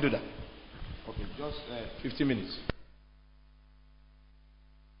 Can we do that? Okay, just 15 minutes.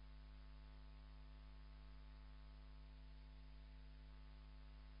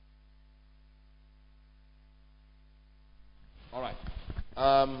 All right.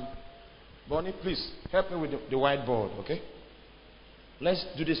 Bonnie, please help me with the whiteboard, okay? Let's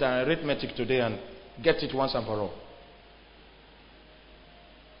do this arithmetic today and get it once and for all.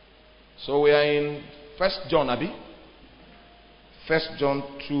 So we are in 1 John, Abi. 1 John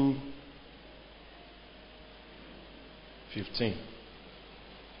 2:15.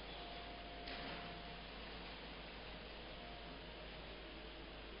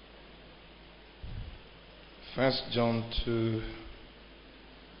 First John 2.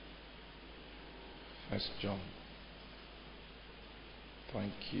 First John.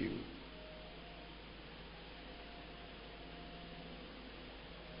 Thank you.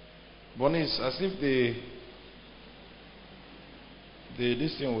 Bonnie, it's as if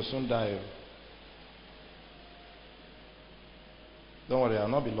this thing will soon die. Don't worry, I'll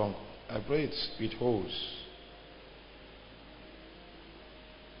not be long. I pray it holds.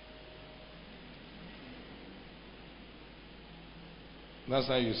 Last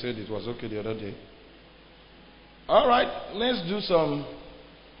time you said it was okay the other day. All right, let's do some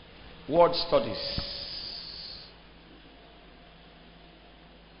word studies.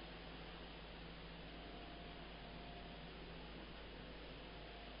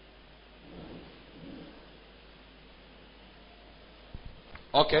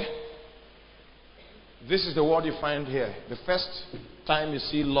 Okay. This is the word you find here. The first time you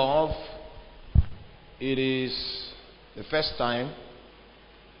see love, it is the first time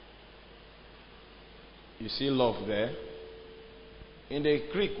you see love there. In the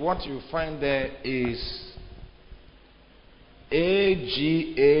Greek, what you find there is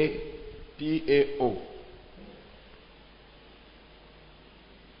AGAPAO.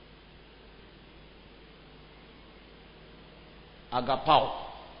 Agapao.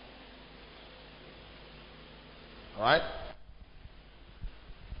 Alright?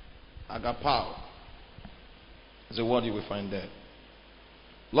 Agapao is the word you will find there.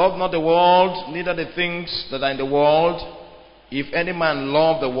 Love not the world, neither the things that are in the world. If any man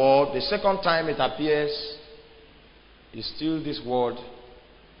love the world, the second time it appears is still this word,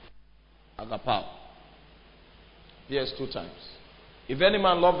 agapao. Appears 2 times. If any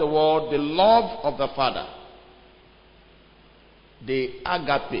man love the world, the love of the Father, the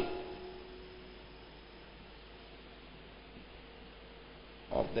agape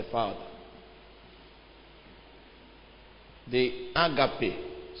of the Father. The agape.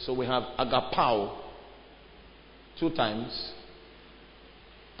 So we have agapao 2 times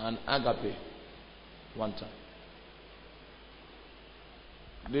and agape 1 time.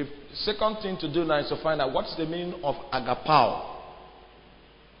 The second thing to do now is to find out what's the meaning of agapao.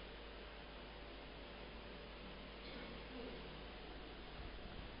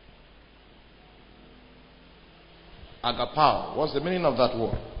 Agapao. What's the meaning of that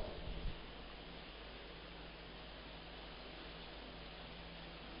word?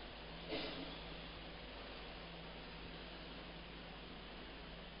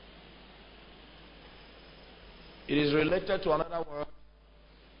 It is related to another word,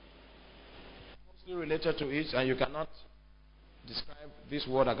 closely related to it, and you cannot describe this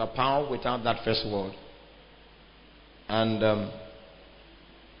word agapao without that first word. And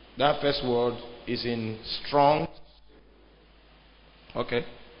that first word is in strong. Okay.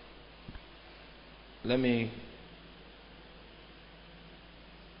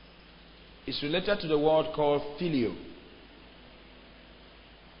 It's related to the word called filio.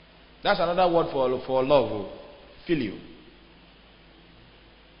 That's another word for love. Filio.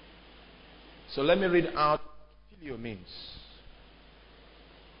 So let me read out what filio means.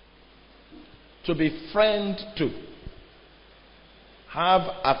 To be friend to. Have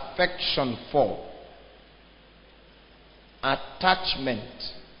affection for.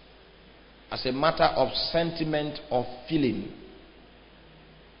 Attachment as a matter of sentiment or feeling.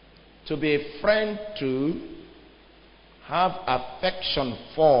 To be a friend to, have affection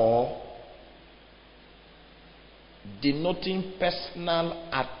for, denoting personal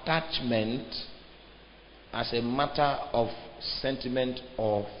attachment as a matter of sentiment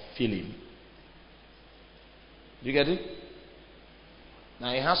or feeling. Do you get it?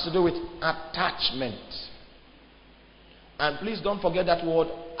 Now it has to do with attachment. And please don't forget that word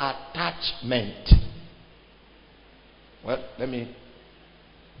attachment. Well, let me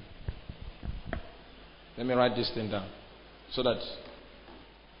write this thing down so that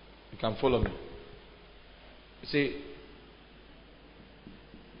you can follow me. You see,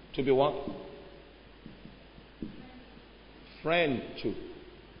 to be what? Friend to.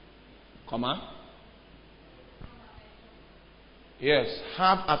 Comma. Yes,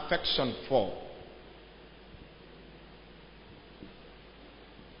 have affection for.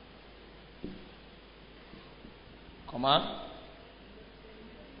 Comma.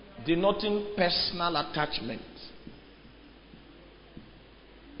 Denoting personal attachment.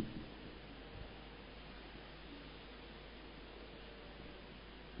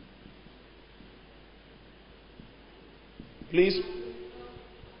 Please,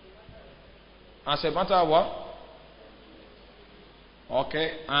 as a matter of what?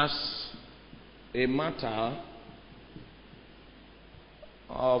 Okay, as a matter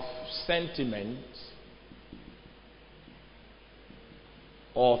of sentiment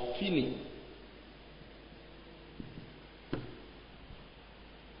or feeling.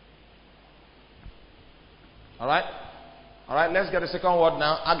 All right? All right, let's get the second word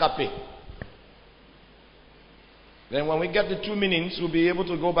now, agape. Then when we get the two meanings, we'll be able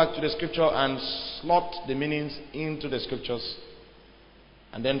to go back to the scripture and slot the meanings into the scriptures.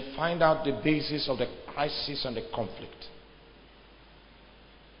 And then find out the basis of the crisis and the conflict.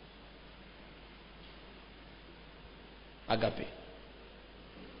 Agape.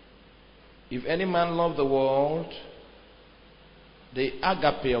 If any man love the world, the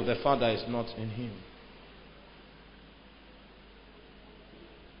agape of the Father is not in him.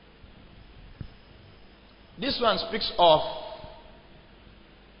 This one speaks of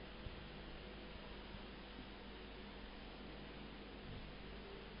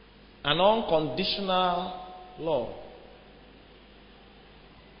an unconditional love.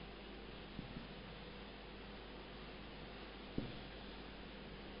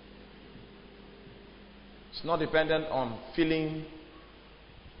 It's not dependent on feeling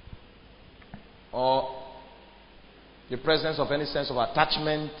or the presence of any sense of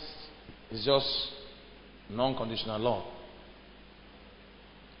attachment. It's just non-conditional love.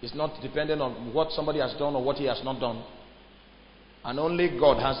 It's not dependent on what somebody has done or what he has not done. And only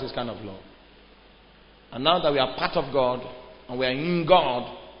God has this kind of love. And now that we are part of God and we are in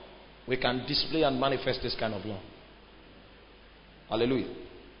God, we can display and manifest this kind of love. Hallelujah.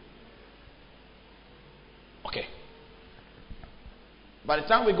 Okay. By the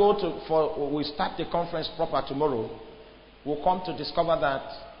time we start the conference proper tomorrow, we'll come to discover that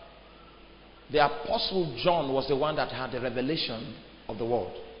the Apostle John was the one that had the revelation of the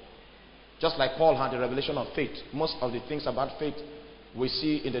world. Just like Paul had the revelation of faith. Most of the things about faith we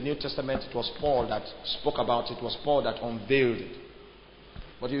see in the New Testament, it was Paul that spoke about it. It was Paul that unveiled it.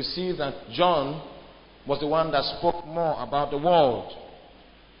 But you see that John was the one that spoke more about the world.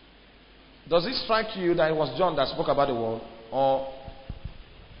 Does it strike you that it was John that spoke about the world? Or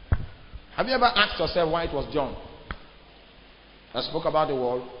have you ever asked yourself why it was John that spoke about the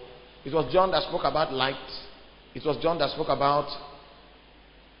world? It was John that spoke about light. It was John that spoke about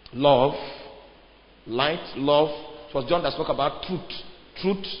love. Light, love. It was John that spoke about truth.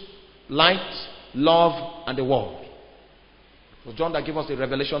 Truth, light, love, and the world. It was John that gave us the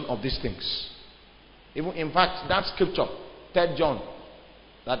revelation of these things. Even in fact, that scripture, 3 John,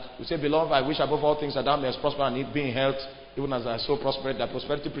 that we say, beloved, I wish above all things that thou mayest prosper and be in health, even as I so prospered. That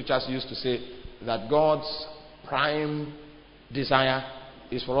prosperity preachers used to say that God's prime desire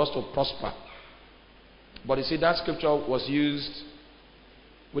is for us to prosper. But you see, that scripture was used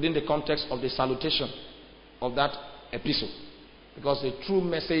within the context of the salutation of that epistle. Because the true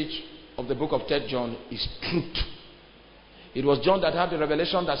message of the book of 3 John is truth. It was John that had the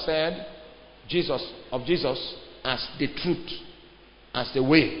revelation that said Jesus as the truth, as the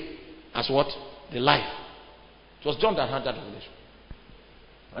way, as what? The life. It was John that had that revelation.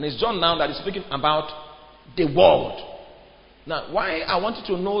 And it's John now that is speaking about the world. Now, why I want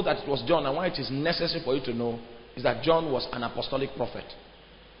you to know that it was John and why it is necessary for you to know is that John was an apostolic prophet.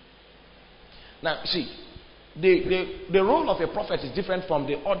 Now, see, the role of a prophet is different from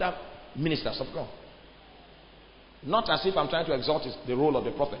the other ministers of God. Not as if I'm trying to exalt the role of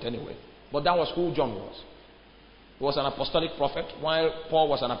the prophet anyway, but that was who John was. He was an apostolic prophet, while Paul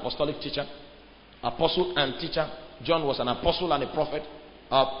was an apostolic teacher, apostle and teacher. John was an apostle and a prophet.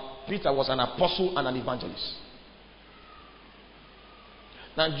 Peter was an apostle and an evangelist.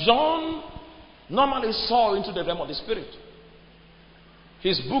 Now, John normally saw into the realm of the spirit.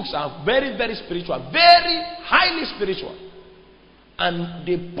 His books are very, very spiritual, very highly spiritual. And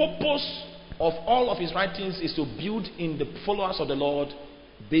the purpose of all of his writings is to build in the followers of the Lord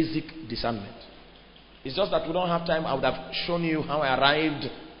basic discernment. It's just that we don't have time. I would have shown you how I arrived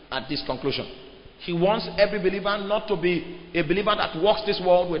at this conclusion. He wants every believer not to be a believer that walks this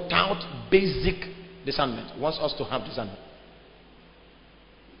world without basic discernment. He wants us to have discernment.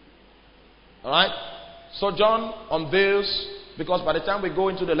 Alright? So John unveils, because by the time we go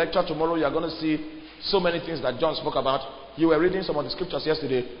into the lecture tomorrow, you are going to see so many things that John spoke about. You were reading some of the scriptures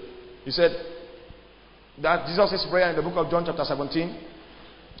yesterday. He said that Jesus' prayer in the book of John chapter 17.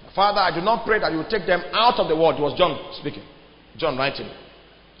 Father, I do not pray that you take them out of the world. It was John speaking. John writing.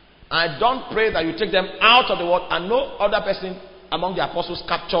 I don't pray that you take them out of the world. And no other person among the apostles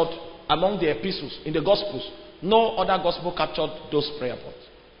captured, among the epistles, in the gospels, no other gospel captured those prayer points.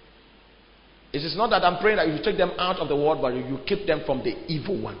 It is not that I'm praying that you take them out of the world, but you keep them from the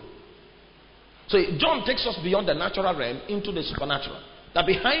evil one. So John takes us beyond the natural realm into the supernatural. That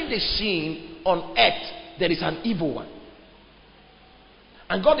behind the scene on earth, there is an evil one.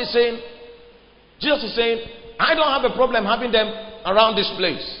 And God is saying, Jesus is saying, I don't have a problem having them around this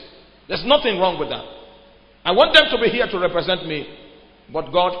place. There's nothing wrong with that. I want them to be here to represent me,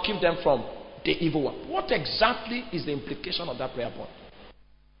 but God, keep them from the evil one. What exactly is the implication of that prayer point?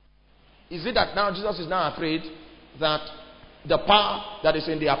 Is it that now Jesus is now afraid that the power that is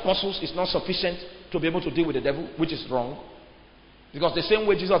in the apostles is not sufficient to be able to deal with the devil, which is wrong? Because the same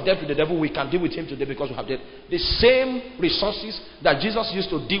way Jesus dealt with the devil, we can deal with him today because we have the same resources that Jesus used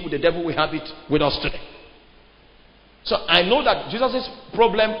to deal with the devil, we have it with us today. So I know that Jesus'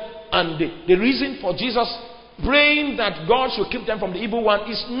 problem and the reason for Jesus praying that God should keep them from the evil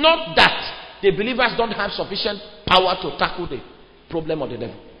one is not that the believers don't have sufficient power to tackle the problem of the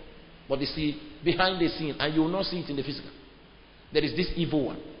devil. But you see, behind the scene, and you will not see it in the physical, there is this evil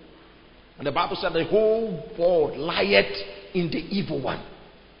one. And the Bible said the whole world lieth in the evil one.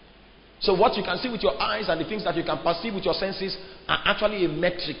 So what you can see with your eyes and the things that you can perceive with your senses are actually a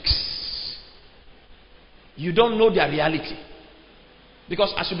matrix. You don't know their reality.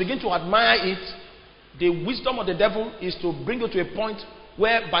 Because as you begin to admire it, the wisdom of the devil is to bring you to a point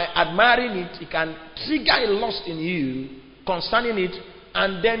where by admiring it, it can trigger a lust in you concerning it,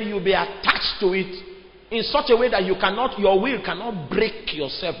 and then you'll be attached to it in such a way that your will cannot break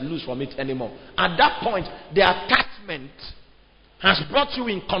yourself loose from it anymore. At that point, the attachment has brought you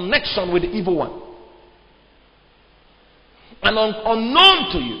in connection with the evil one. And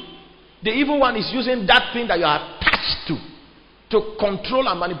unknown to you, the evil one is using that thing that you are attached to control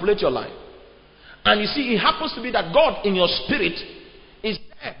and manipulate your life. And you see, it happens to be that God in your spirit is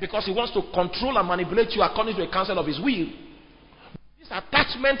there because he wants to control and manipulate you according to the counsel of his will. This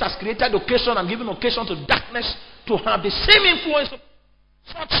attachment has created occasion and given occasion to darkness to have the same influence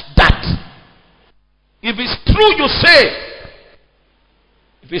such that if it's true you say,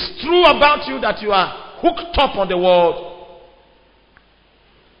 if it's true about you that you are hooked up on the world,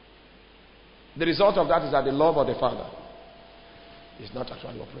 the result of that is that the love of the Father is not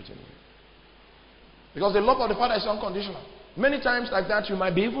actually operating in you. Because the love of the Father is unconditional. Many times like that you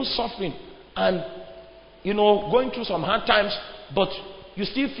might be even suffering and going through some hard times, but you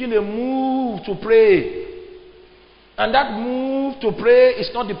still feel a move to pray. And that move to pray is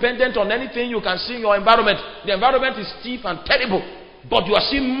not dependent on anything you can see in your environment. The environment is stiff and terrible, but you are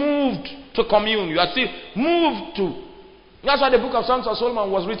still moved to commune. You are still moved to. That's why the book of Songs of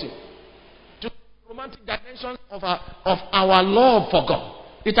Solomon was written. To romantic dimensions of our love for God.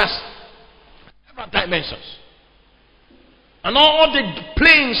 It has several dimensions. And all the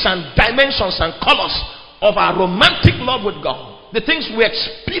planes and dimensions and colors of our romantic love with God, the things we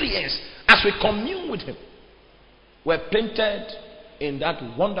experience as we commune with him, were painted in that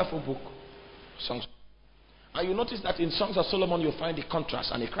wonderful book, Songs. And you notice that in Songs of Solomon you find a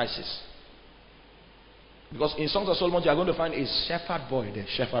contrast and a crisis. Because in Songs of Solomon you are going to find a shepherd boy, the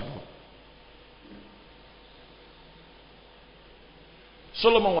shepherd boy.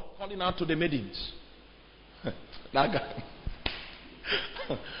 Solomon was calling out to the maidens. That guy.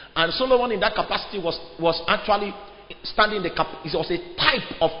 And Solomon in that capacity was actually standing it was a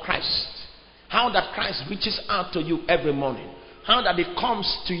type of Christ. How that Christ reaches out to you every morning. How that it comes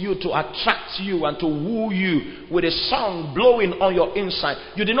to you to attract you and to woo you with a song blowing on your inside.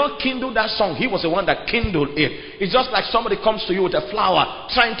 You did not kindle that song. He was the one that kindled it. It's just like somebody comes to you with a flower,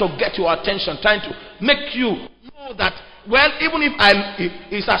 trying to get your attention, trying to make you know that, well, even if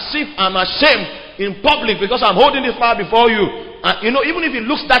it's as if I'm ashamed in public because I'm holding this flower before you. Even if it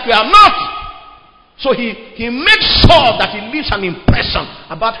looks that way, I'm not. So he makes sure that he leaves an impression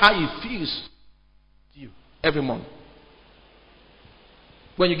about how he feels to you every morning.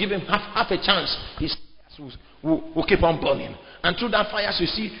 When you give him half a chance, his fires will keep on burning. And through that fires, you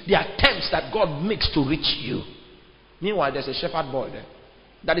see the attempts that God makes to reach you. Meanwhile, there's a shepherd boy there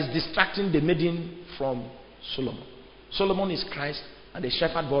that is distracting the maiden from Solomon. Solomon is Christ, and the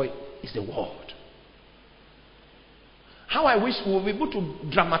shepherd boy is the world. How I wish we'll be able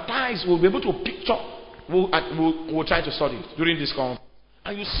to dramatize, we'll be able to picture, we'll try to study it during this conference.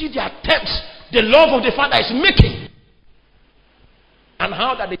 And you see the attempts the love of the Father is making. And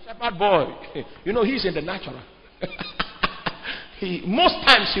how that the shepherd boy, he's in the natural. Most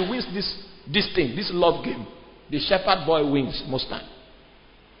times he wins this love game. The shepherd boy wins most times.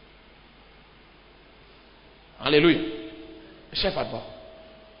 Hallelujah. The shepherd boy.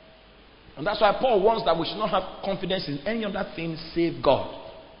 And that's why Paul wants that we should not have confidence in any other thing save God.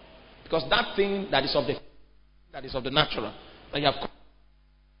 Because that thing that is of the natural, that you have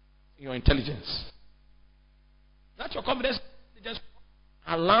in your intelligence. That's your confidence.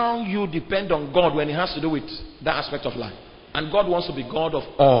 Allow you depend on God when it has to do with that aspect of life. And God wants to be God of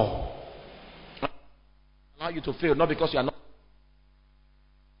all. Allow you to fail, not because you are not.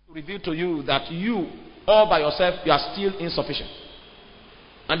 To reveal to you that you, all by yourself, you are still insufficient.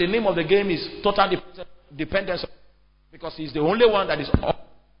 And the name of the game is total dependence, because he's the only one that is up.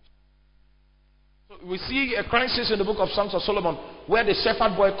 So we see a crisis in the book of Songs of Solomon where the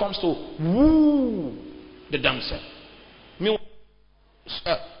shepherd boy comes to woo the damsel.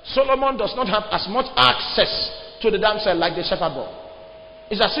 Solomon does not have as much access to the damsel like the shepherd boy.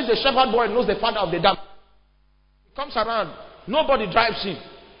 It's as if the shepherd boy knows the father of the damsel. He comes around, nobody drives him.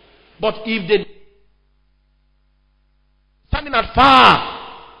 But if they standing at far,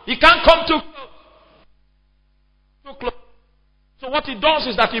 he can't come too close. Too close. So what he does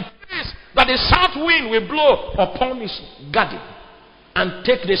is that he prays that the south wind will blow upon his garden and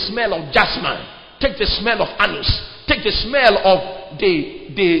take the smell of jasmine, take the smell of anise, take the smell of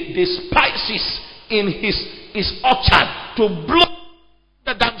the spices in his orchard to blow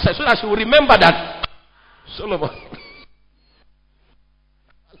the damsel, so that she will remember that Solomon.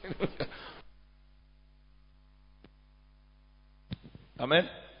 Amen.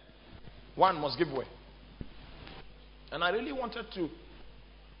 One must give way. And I really wanted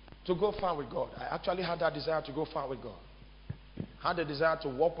to go far with God. I actually had that desire to go far with God. Had a desire to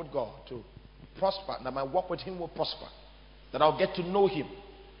walk with God, to prosper, that my walk with Him will prosper. That I'll get to know Him.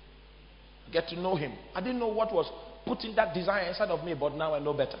 Get to know Him. I didn't know what was putting that desire inside of me, but now I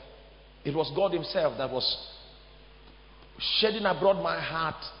know better. It was God Himself that was shedding abroad my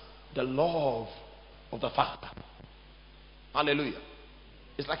heart the love of the Father. Hallelujah.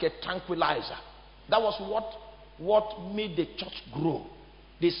 It's like a tranquilizer. That was what made the church grow.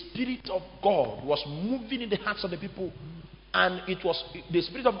 The Spirit of God was moving in the hearts of the people, and the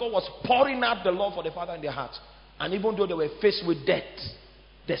Spirit of God was pouring out the love for the Father in their hearts. And even though they were faced with death,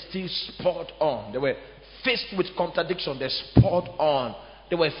 they still spurred on. They were faced with contradiction, they spurred on.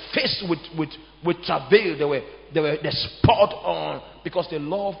 They were faced with travail, they spurred on, because the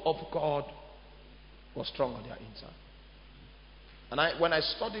love of God was strong on their inside. And when I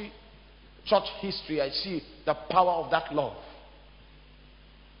study church history, I see the power of that love.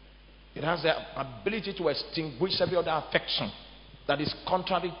 It has the ability to extinguish every other affection that is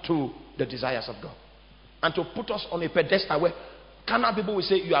contrary to the desires of God, and to put us on a pedestal where carnal people will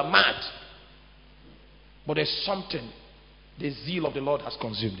say you are mad, but there's something, the zeal of the Lord has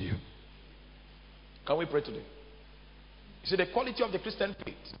consumed you. Can we pray today? You see, the quality of the Christian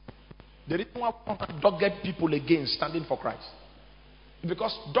faith, the reason why we don't get people again standing for Christ,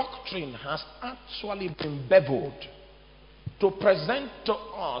 because doctrine has actually been beveled to present to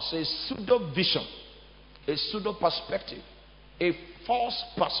us a pseudo vision, a pseudo perspective, a false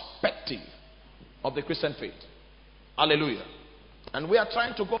perspective of the Christian faith. Hallelujah. And we are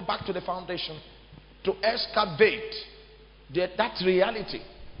trying to go back to the foundation to excavate that reality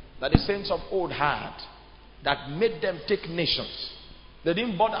that the saints of old had, that made them take nations. They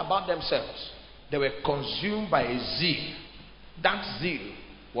didn't bother about themselves. They were consumed by a zeal. That zeal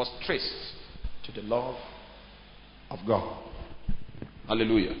was traced to the love of God.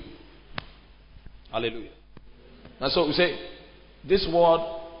 Hallelujah. Hallelujah. And so we say, this word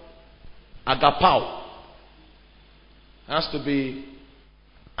agapao has to be.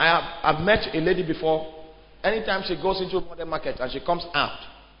 I've met a lady before. Anytime she goes into a modern market and she comes out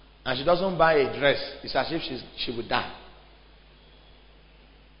and she doesn't buy a dress, it's as if she would die.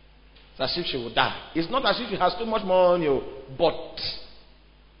 It's as if she would die. It's not as if she has too much money, but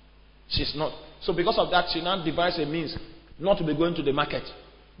she's not. So because of that, she now devised a means not to be going to the market.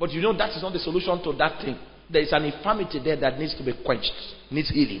 But you know that is not the solution to that thing. There is an infirmity there that needs to be quenched, needs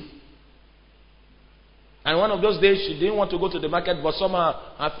healing. And one of those days, she didn't want to go to the market, but somehow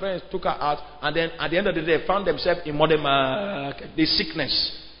her friends took her out, and then at the end of the day, found themselves in modern market. The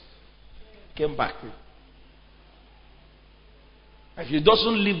sickness came back. If she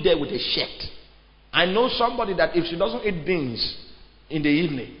doesn't live there with a shirt, I know somebody that if she doesn't eat beans in the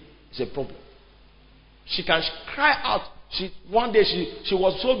evening, it's a problem. She can cry out. One day she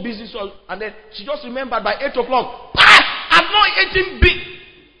was so busy, and then she just remembered by 8 o'clock, I've not eaten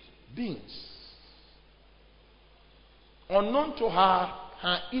beans. Unknown to her,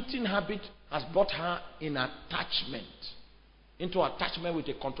 her eating habit has brought her in attachment, into attachment with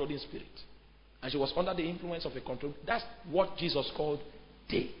a controlling spirit. And she was under the influence of a control. That's what Jesus called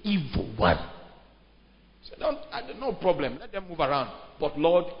the evil one. So no problem. Let them move around. But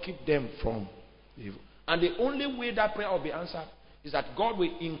Lord, keep them from evil. And the only way that prayer will be answered is that God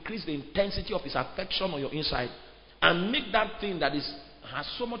will increase the intensity of His affection on your inside and make that thing that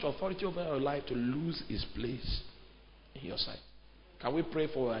has so much authority over your life to lose its place in your sight. Can we pray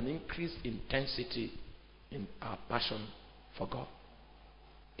for an increased intensity in our passion for God?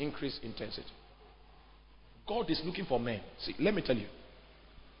 Increased intensity. God is looking for men. See, let me tell you.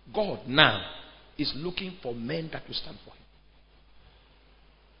 God now is looking for men that will stand for Him.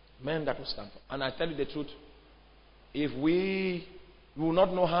 Men that will stand for. And I tell you the truth, if we will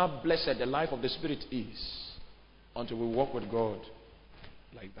not know how blessed the life of the Spirit is until we walk with God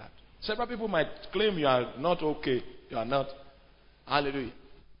like that. Several people might claim you are not okay. You are not. Hallelujah.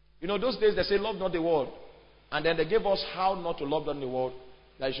 You know, those days they say, love not the world. And then they gave us how not to love not the world.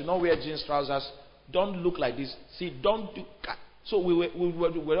 That you should not wear jeans, trousers. Don't look like this. See, don't do. So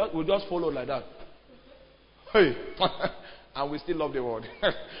we just follow like that. Hey. And we still love the world.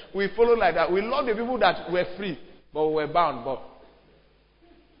 We follow like that. We love the people that were free, but we were bound. But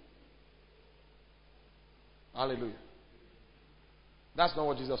hallelujah. That's not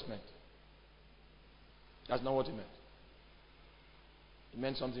what Jesus meant. That's not what he meant. He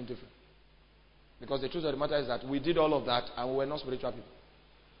meant something different. Because the truth of the matter is that we did all of that and we were not spiritual people.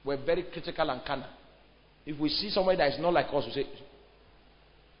 We're very critical and carnal. If we see somebody that is not like us, we say,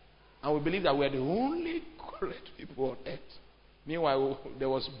 and we believe that we are the only correct people on earth. Meanwhile, there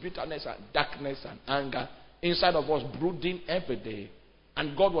was bitterness and darkness and anger inside of us brooding every day.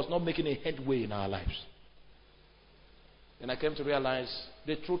 And God was not making a headway in our lives. Then I came to realize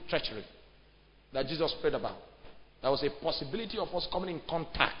the true treachery that Jesus prayed about. There was a possibility of us coming in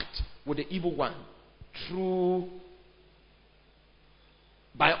contact with the evil one through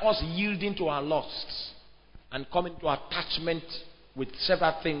by us yielding to our lusts and coming to attachment with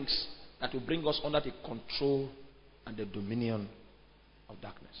several things that will bring us under the control and the dominion of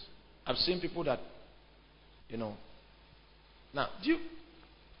darkness. I've seen people that, now,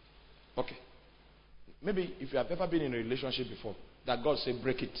 okay, maybe if you have ever been in a relationship before, that God said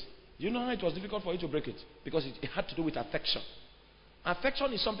break it. You know how it was difficult for you to break it? Because it had to do with affection.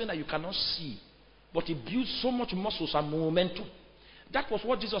 Affection is something that you cannot see, but it builds so much muscles and momentum. That was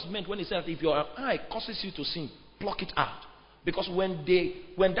what Jesus meant when he said, if your eye causes you to sin, pluck it out. Because when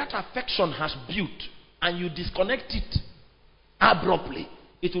that affection has built and you disconnect it abruptly,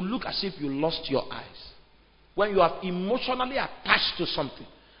 it will look as if you lost your eyes. When you are emotionally attached to something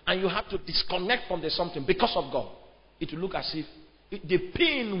and you have to disconnect from the something because of God, it will look as if the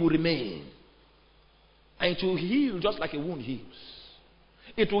pain will remain. And it will heal just like a wound heals.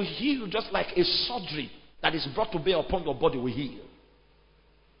 It will heal just like a surgery that is brought to bear upon your body will heal.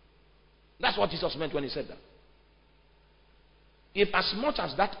 That's what Jesus meant when he said that. If as much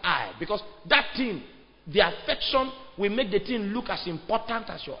as that eye, because that thing, the affection will make the thing look as important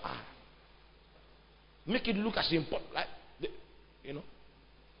as your eye. Make it look as important, like,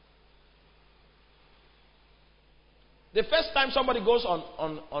 The first time somebody goes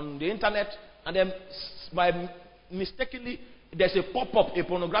on the internet and then by mistakenly there's a pop-up, a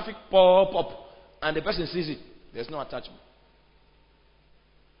pornographic pop-up, and the person sees it, there's no attachment.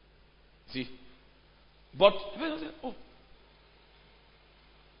 See? But the person says, oh,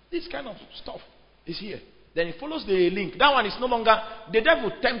 this kind of stuff is here. Then he follows the link. That one is no longer, the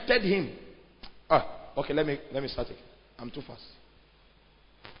devil tempted him. Okay, let me start again. I'm too fast.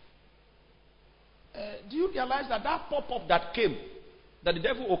 Do you realize that pop-up that came, that the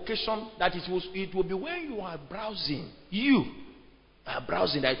devil occasioned, that it will be when you are browsing,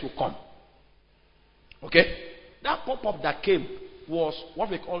 that it will come. Okay? That pop-up that came was what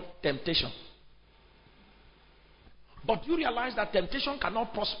we call temptation. But you realize that temptation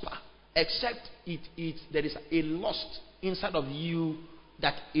cannot prosper except there is a lust inside of you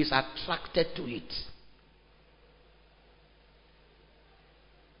that is attracted to it.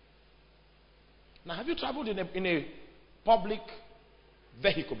 Now, have you traveled in a public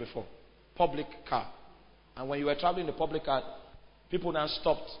vehicle before? Public car. And when you were traveling in a public car, people now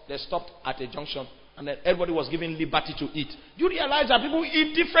stopped. They stopped at a junction. And then everybody was given liberty to eat. You realize that people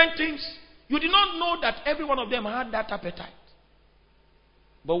eat different things. You did not know that every one of them had that appetite.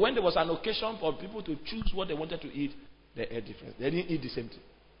 But when there was an occasion for people to choose what they wanted to eat, they ate different. They didn't eat the same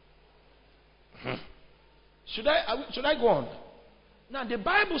thing. Should I go on? Now, the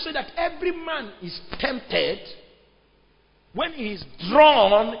Bible says that every man is tempted when he is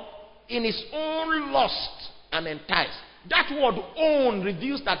drawn in his own lust and enticed. That word own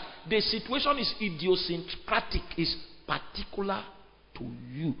reveals that the situation is idiosyncratic, is particular to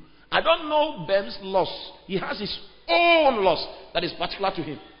you. I don't know Ben's lust. He has his own lust that is particular to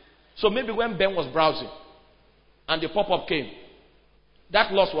him. So maybe when Ben was browsing and the pop-up came,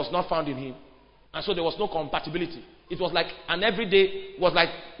 that lust was not found in him. And so there was no compatibility. It was like an everyday was like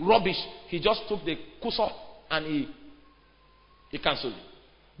rubbish. He just took the cursor and he cancelled it.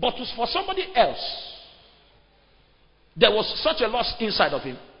 But for somebody else, there was such a lust inside of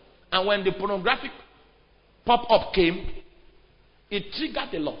him. And when the pornographic pop-up came, it triggered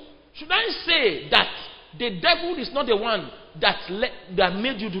the lust. Should I say that the devil is not the one that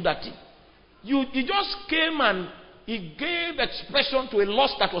made you do that thing? He just came and he gave expression to a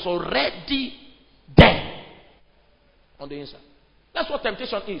lust that was already there on the inside. That's what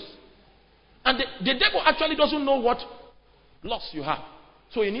temptation is. And the devil actually doesn't know what lust you have.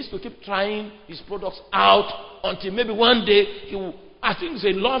 So he needs to keep trying his products out until maybe one day he will, I think it's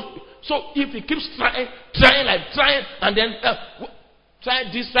a love. So if he keeps trying, and then try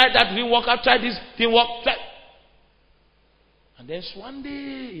this, try that, didn't work out, try this, didn't work, try. And then one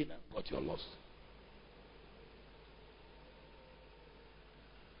day he got your lust.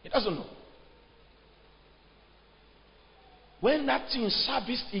 He doesn't know. When that thing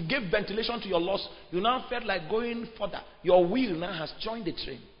serviced, it gave ventilation to your lust, you now felt like going further. Your will now has joined the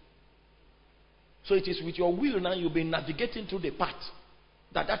train. So it is with your will now you'll be navigating through the path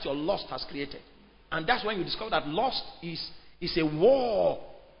that your lust has created. And that's when you discover that lust is a war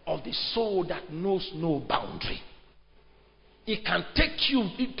of the soul that knows no boundary. It can take you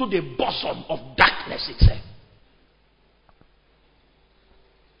into the bosom of darkness itself.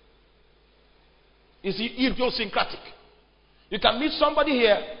 It's idiosyncratic. You can meet somebody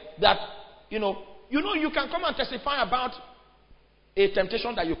here that, you can come and testify about a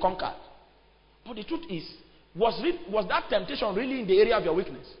temptation that you conquered. But the truth is, was that temptation really in the area of your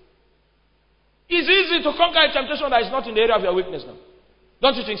weakness? It's easy to conquer a temptation that is not in the area of your weakness now.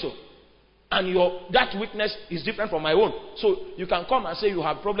 Don't you think so? And that weakness is different from my own. So you can come and say you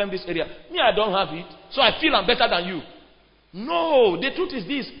have problem in this area. Me, I don't have it. So I feel I'm better than you. No, the truth is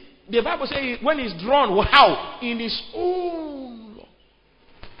this. The Bible says when he's drawn, how? In his own law.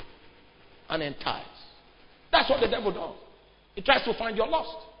 And entice. That's what the devil does. He tries to find your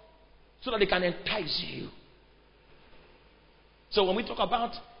lust so that he can entice you. So when we talk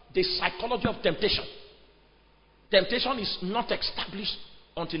about the psychology of temptation, temptation is not established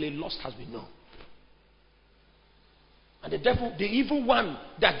until a lust has been known. And the devil, the evil one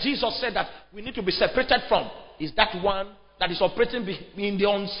that Jesus said that we need to be separated from, is that one that is operating in the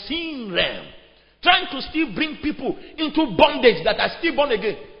unseen realm, trying to still bring people into bondage that are still born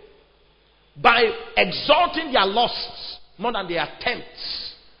again by exalting their lusts more than the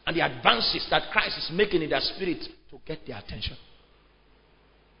attempts and the advances that Christ is making in their spirit to get their attention.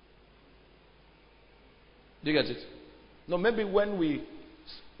 Do you get it? No, maybe when we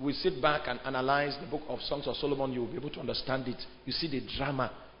sit back and analyze the book of Songs of Solomon, you will be able to understand it. You see the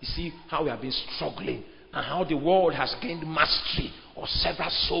drama. You see how we have been struggling and how the world has gained mastery of several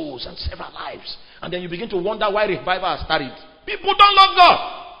souls and several lives. And then you begin to wonder why revival has started. People don't love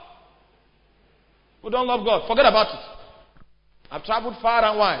God. People don't love God. Forget about it. I've traveled far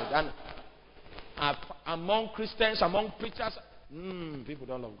and wide, and among Christians, among preachers, people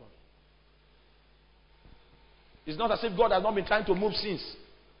don't love God. It's not as if God has not been trying to move since.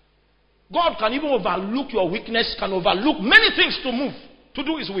 God can even overlook your weakness, can overlook many things to move, to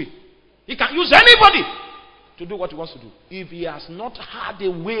do his will. He can use anybody to do what he wants to do. If he has not had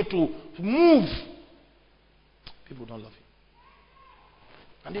a way to move, people don't love him.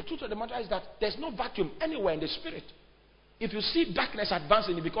 And the truth of the matter is that there's no vacuum anywhere in the spirit. If you see darkness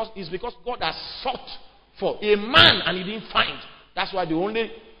advancing, it's because God has sought for a man and he didn't find. That's why the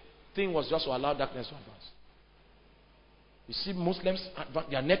only thing was just to allow darkness to advance. You see Muslims,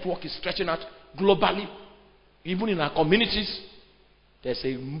 their network is stretching out globally. Even in our communities, there's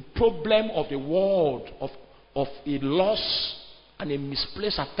a problem of the world, of a loss and a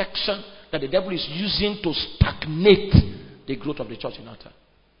misplaced affection that the devil is using to stagnate the growth of the church in our time.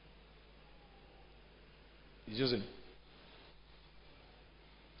 He's using it.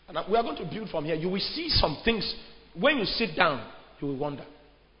 And we are going to build from here. You will see some things. When you sit down, you will wonder.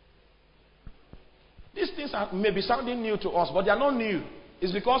 These things may be sounding new to us, but they are not new.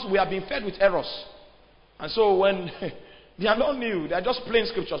 It's because we have been fed with errors. And so when they are not new, they are just plain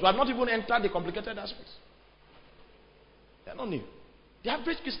scriptures. We have not even entered the complicated aspects. They are not new. The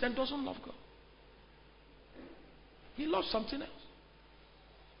average Christian doesn't love God. He loves something else.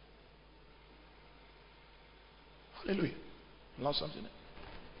 Hallelujah. He loves something else.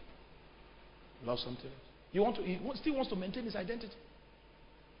 He loves something else. He still wants to maintain his identity.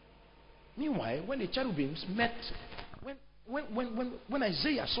 Meanwhile, when the cherubims met, when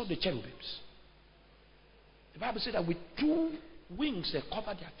Isaiah saw the cherubims, the Bible said that with 2 wings they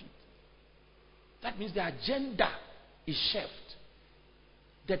covered their feet. That means their agenda is shelved.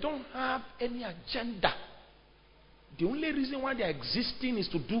 They don't have any agenda. The only reason why they are existing is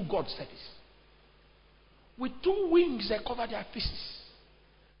to do God's service. With 2 wings they covered their faces.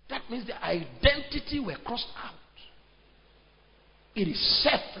 That means their identity were crossed out. It is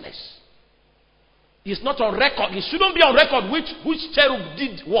selfless. It's not on record. It shouldn't be on record which cherub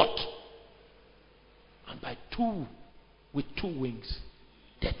did what. And with two wings,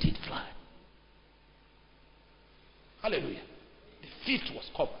 they did fly. Hallelujah. The feet was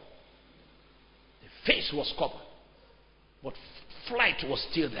covered. The face was covered. But flight was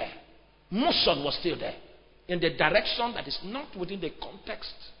still there. Motion was still there. In the direction that is not within the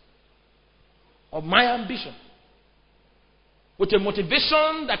context of my ambition. With a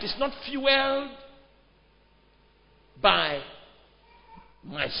motivation that is not fueled by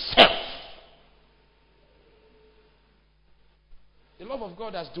myself. The love of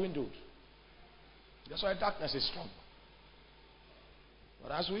God has dwindled. That's why darkness is strong.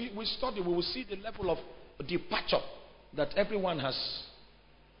 But as we study, we will see the level of departure that everyone has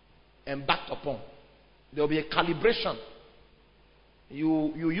embarked upon. There will be a calibration.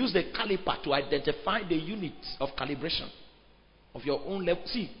 You use the caliper to identify the units of calibration of your own level.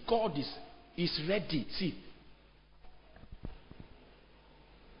 See, God is ready. See.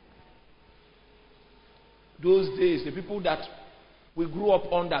 Those days, the people that we grew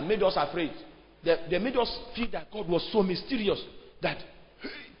up under made us afraid. They made us feel that God was so mysterious that, hey.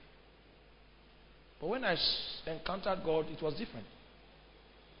 But when I encountered God, it was different.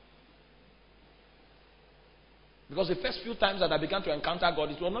 Because the first few times that I began to encounter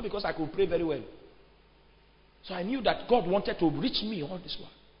God, it was not because I could pray very well. So I knew that God wanted to reach me all this while.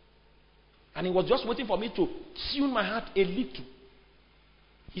 And He was just waiting for me to tune my heart a little.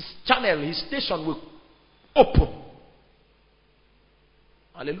 His channel, His station will open.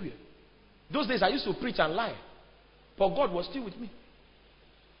 Hallelujah. Those days I used to preach and lie. But God was still with me.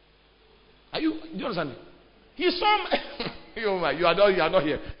 Do you understand me? He saw you are not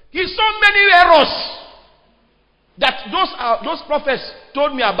here. He saw many errors that those prophets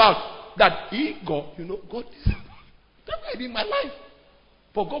told me about. That God that might be my life.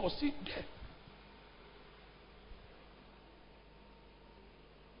 But God was still there.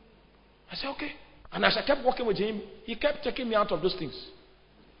 I said, okay. And as I kept walking with Him, He kept taking me out of those things.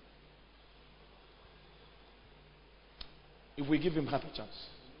 If we give Him half a chance,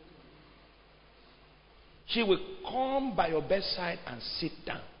 He will come by your bedside and sit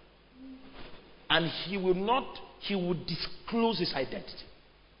down. And He will disclose His identity.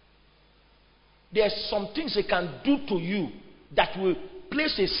 There are some things He can do to you that will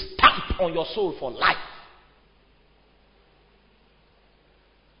place a stamp on your soul for life.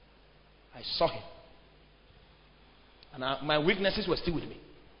 I saw Him. And my weaknesses were still with me.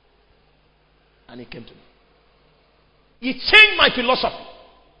 And He came to me. He changed my philosophy.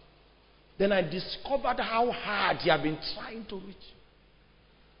 Then I discovered how hard He had been trying to reach.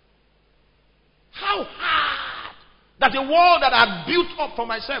 How hard that the wall that I had built up for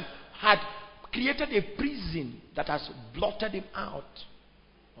myself had created a prison that has blotted Him out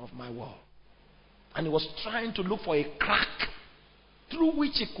of my wall. And He was trying to look for a crack through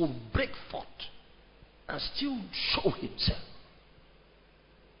which He could break forth and still show Himself.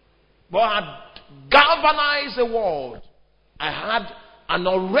 But I had galvanized the world. I had an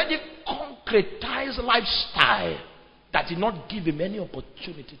already concretized lifestyle that did not give Him any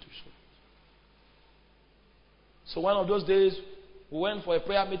opportunity to show it. So one of those days, we went for a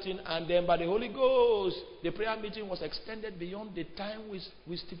prayer meeting, and then by the Holy Ghost, the prayer meeting was extended beyond the time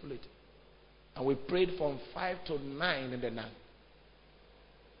we stipulated. And we prayed from 5 to 9 in the night.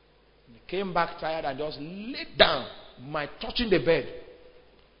 And he came back tired and just laid down. My touching the bed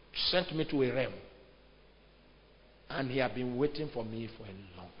sent me to a realm. And he had been waiting for me for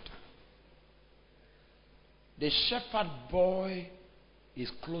a long time. The shepherd boy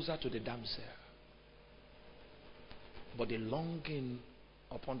is closer to the damsel. But the longing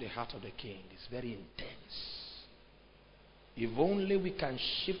upon the heart of the king is very intense. If only we can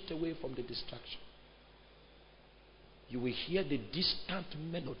shift away from the distraction, you will hear the distant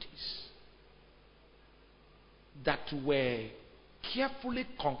melodies that were carefully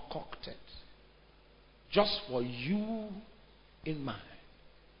concocted just for you in mind.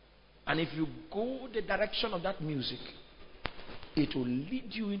 And if you go the direction of that music, it will lead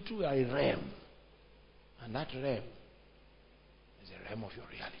you into a realm. And that realm is a realm of your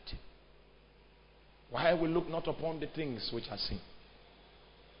reality. Why we look not upon the things which are seen,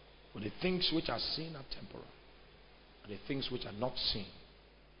 but the things which are seen are temporal, and the things which are not seen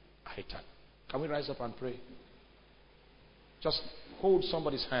are eternal. Can we rise up and pray? Just hold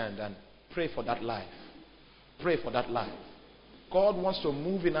somebody's hand and pray for that life. Pray for that life. God wants to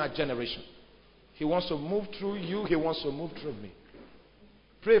move in our generation. He wants to move through you. He wants to move through me.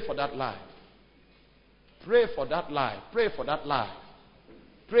 Pray for that life. Pray for that life. Pray for that life.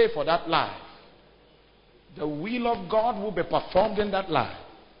 Pray for that life. The will of God will be performed in that life.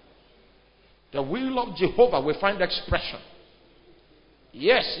 The will of Jehovah will find expression.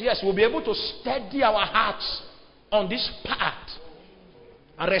 Yes, we'll be able to steady our hearts on this path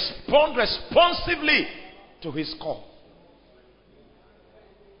and respond responsively to His call.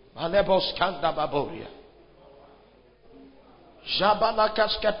 Malebos kanda baboria. Jabala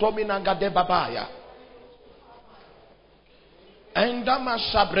kasketomina gade babaya. Endama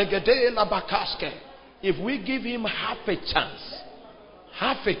sabregede la bakaske. If we give him half a chance,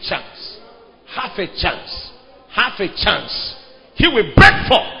 he will break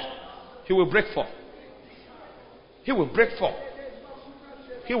forth. He will break forth. He will break forth.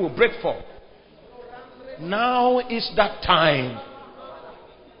 He will break forth. Now is that time.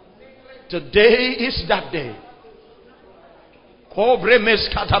 Today is that day. Kobre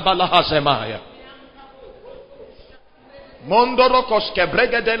meskatabala hasemaya. Mondorokos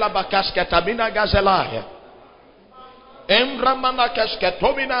kebregede la bakaske tabina gazelaya. Embramana kaske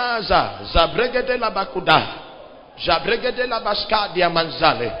tomina zabregede la bakuda. Zabregede la baskadia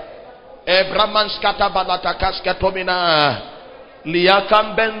manzale. Ebramanskata balata kaske tomina.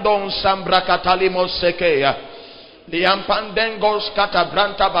 Liakambendon sambrakatalimos sekeya. Liampandengos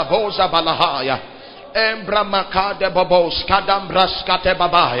katabranta babosa balahaya. Embra makade babos kadambras kate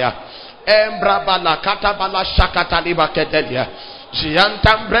babaya. Embra balakata balashakata libakedelia.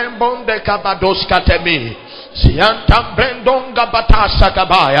 Ziantam brembon de kabados katemi. Ziantam brendon gabatasa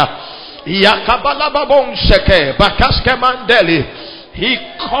kabaya. Yakabala babon seke bakaske mandeli. He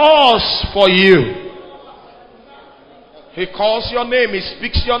calls for you. He calls your name. He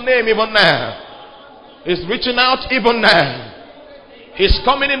speaks your name even now. He's reaching out even now. He's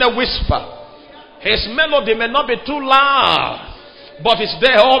coming in a whisper. His melody may not be too loud, but it's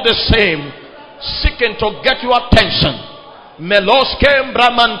there all the same, seeking to get your attention. Meloske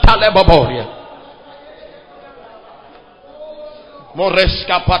bramantale baboria.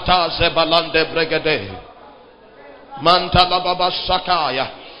 Moreska pataze balande bregede. Mantala baba sakaya.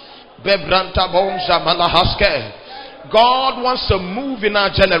 Bebranta bonza malahaske. God wants to move in our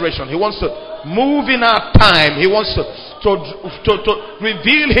generation. He wants to move in our time. He wants to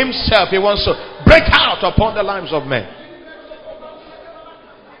reveal himself. He wants to break out upon the lives of men.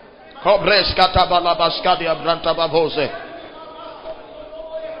 Kobres katabala baskadia branta babose.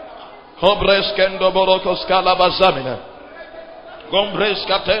 Kobres kendo borokos kalabazamina. Kobres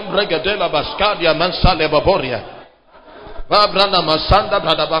katem regedela baskadia mansale baboria. Babrana masanda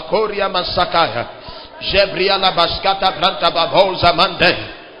brada bakoria masakaya. Jebriala baskata branta babosa mande.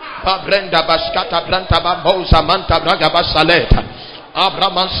 Babrenda baskata branta babosa manta braga basaleta.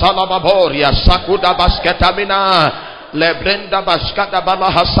 Abraman salababoria sakuda basketa mina. Lebrenda baskata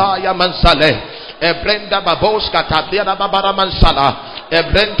balahasaya mansale. Ebrenda baboska tabliana babara mansala.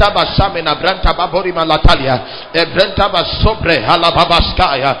 Ebrenta basamina branta babori malatalia. Ebrenta basobre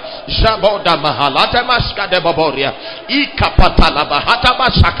halababaskaya. Jaboda mahalata maska de baboria. Ikapatala bahata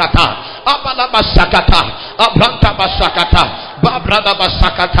basakata. Abala basakata. Abranta basakata. Babrada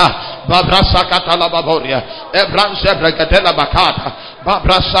basakata. Babrasakata la baboria. Ebranse bregadela bakata.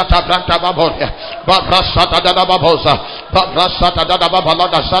 Babrasata branta baboria. Babrasata da babosa. Babrasata da babala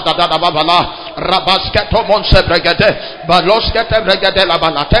da sata da babala. Rabasketo monse bregade. Baloskete bregade la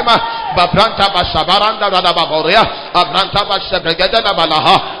balatema. Babranta basabaranda da baboria. Abranta basebregade la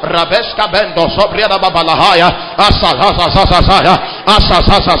balaha. Rabeska bendo sobria da babalahaya.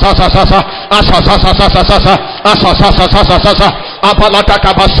 Apalata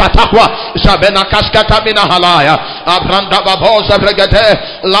kabasatakwa Jabena kaskata mina halaya Abranda baboza bregade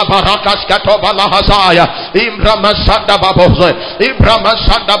La barakas kato balahazaya Ibrama sanda baboze Ibrama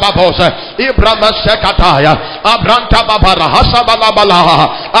sanda baboze Ibrama sekataya Abranta babara hasabala balaha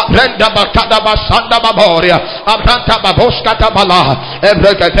Abrenda bakada basanda baboria Abranta baboskata balaha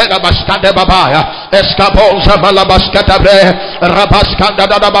Ebregade la baskade babaya Eskaboza malabaskata bre Rabaskanda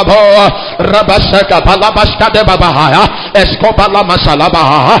da babo Rabaseka balabaskade babaya Escobala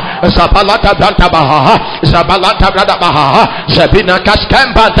masalabaha Zapalata brantabaha Zabalata bradabaha Zabina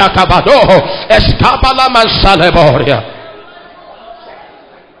kaskemba takabado Escabala masaleboria.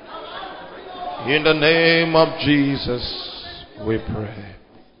 In the name of Jesus we pray.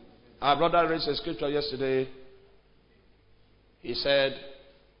 Our brother read a scripture yesterday. He said,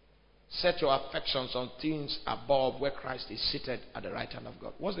 set your affections on things above where Christ is seated at the right hand of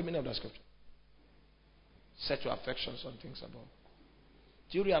God. What's the meaning of that scripture? Set your affections on things above.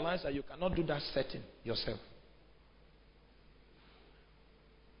 Do you realize that you cannot do that setting yourself?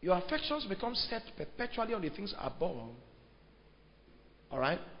 Your affections become set perpetually on the things above.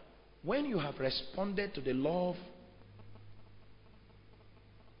 Alright? When you have responded to the love,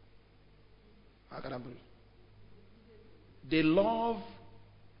 the love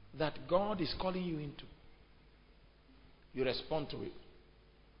that God is calling you into, you respond to it.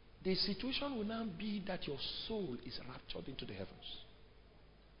 The situation will now be that your soul is raptured into the heavens.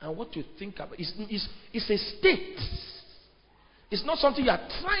 And what you think about is a state. It's not something you are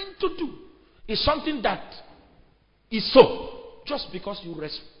trying to do. It's something that is so. Just because you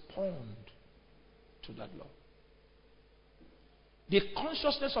respond to that law. The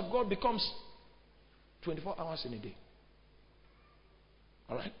consciousness of God becomes 24 hours in a day.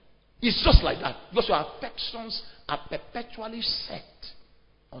 Alright? It's just like that. Because your affections are perpetually set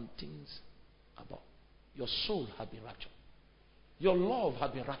on things above. Your soul has been raptured. Your love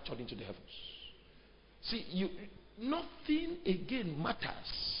has been raptured into the heavens. See, nothing again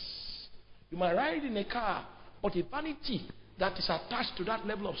matters. You might ride in a car, but a vanity that is attached to that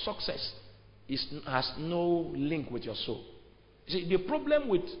level of success has no link with your soul. See, the problem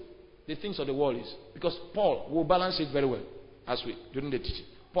with the things of the world is, because Paul will balance it very well during the teaching.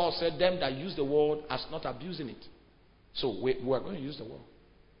 Paul said, them that use the word as not abusing it. So we are going to use the word.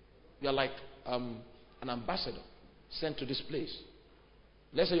 We are like an ambassador sent to this place.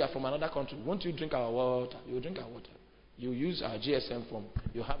 Let's say you are from another country. Won't you drink our water? You will drink our water. You use our GSM phone.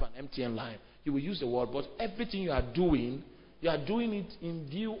 You have an MTN line. You will use the word. But everything you are doing it in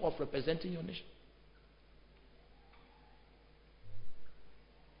view of representing your nation.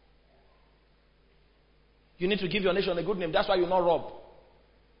 You need to give your nation a good name. That's why you not rob.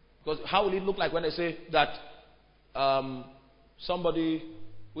 Because how will it look like when they say that somebody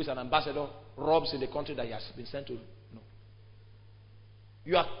who is an ambassador robs in the country that he has been sent to? No.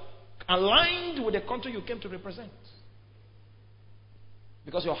 You are aligned with the country you came to represent.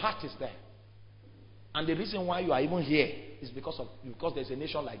 Because your heart is there. And the reason why you are even here is because there's a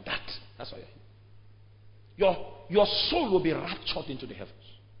nation like that. That's why you're here. Your soul will be raptured into the heavens.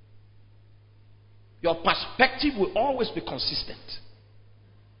 Your perspective will always be consistent.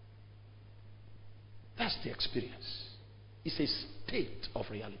 That's the experience. It's a state of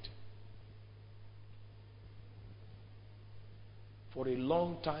reality. For a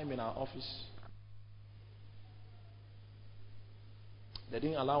long time in our office, they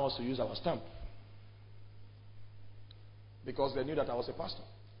didn't allow us to use our stamp. Because they knew that I was a pastor.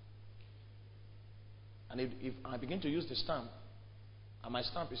 And if I begin to use the stamp, and my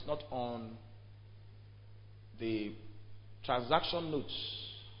stamp is not on the transaction notes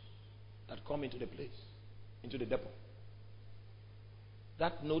that come into the place, into the depot,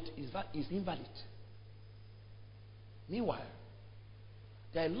 that note is invalid. Meanwhile,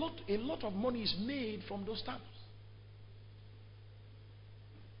 a lot of money is made from those stamps.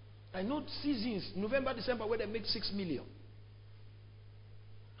 I know seasons, November, December, where they make 6 million.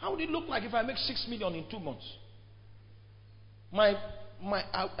 How would it look like if I make 6 million in 2 months? My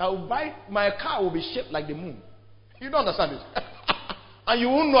car will be shaped like the moon. You don't understand it. And you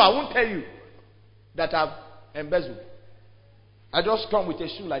won't know, I won't tell you that I've embezzled. I just come with a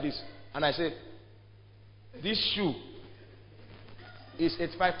shoe like this, and I say, this shoe is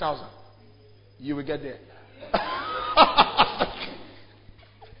 85,000. You will get there.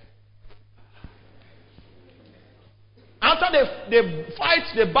 After they fight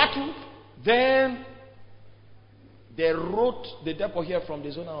the battle, then they wrote the depot here from the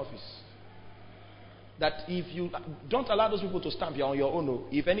zonal office that if you don't allow those people to stamp here on your own,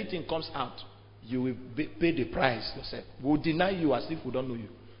 if anything comes out, you will pay the price yourself. We'll deny you as if we don't know you.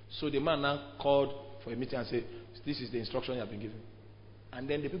 So the man now called for a meeting and said, this is the instruction you have been given. And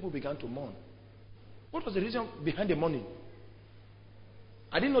then the people began to mourn. What was the reason behind the mourning?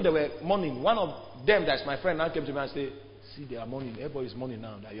 I didn't know they were mourning. One of them, that's my friend, now came to me and said, see, they are mourning. Everybody is mourning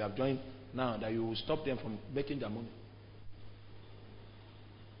now that you have joined, now that you will stop them from making their money.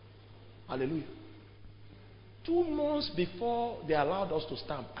 Hallelujah. 2 months before they allowed us to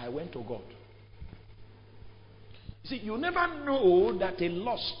stamp, I went to God. See, you never know that a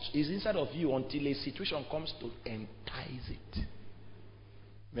lust is inside of you until a situation comes to entice it.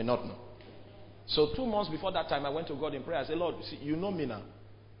 You may not know. So 2 months before that time, I went to God in prayer. I said, Lord, see, you know me now.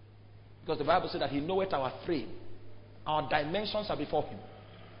 Because the Bible said that He knoweth our frame. Our dimensions are before Him.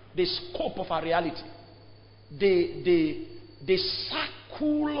 The scope of our reality. The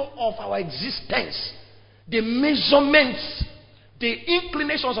circle of our existence. The measurements. The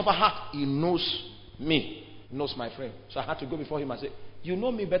inclinations of our heart. He knows me. He knows my frame. So I had to go before Him and say, you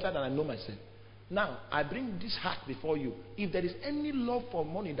know me better than I know myself. Now, I bring this heart before you. If there is any love for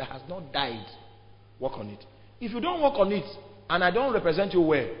money that has not died, work on it. If you don't work on it, and I don't represent you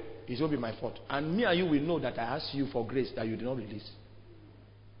well, it will be my fault. And me and you will know that I asked you for grace that you did not release.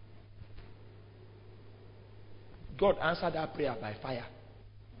 God answered that prayer by fire.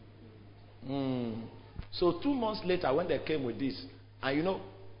 So 2 months later, when they came with this, and you know,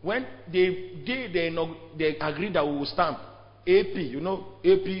 when they agreed that we will stamp AP,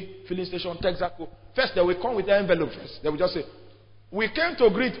 AP, filling station, Texaco. First, they will come with the envelope first. They will just say, we came to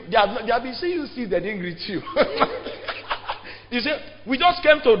greet. They have been seeing you see, they didn't greet you. He said, we just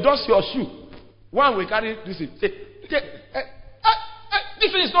came to dust your shoe. One will carry this. Say,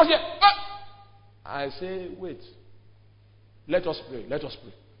 this thing is not here. I say, wait. Let us pray. Let us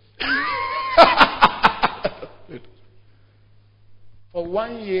pray. For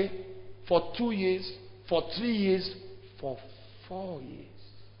 1 year, for 2 years, for 3 years, for 4 years.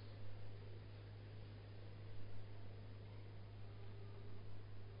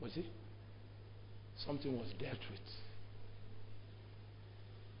 Was it? Something was dealt with.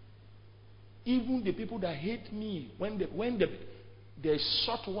 Even the people that hate me, when they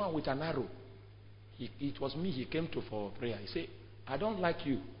shot one with an arrow, it was me he came to for prayer. He said, I don't like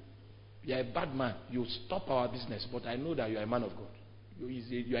you. You are a bad man. You stop our business, but I know that you are a man of God.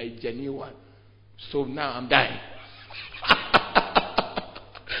 You are a genuine one. So now I'm dying.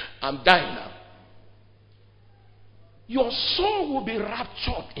 I'm dying now. Your soul will be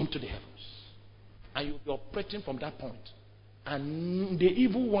raptured into the heavens. And you'll be operating from that point. And the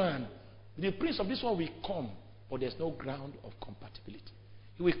evil one, the prince of this world will come, but there's no ground of compatibility.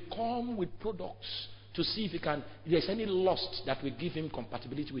 He will come with products to see if there's any lust that will give him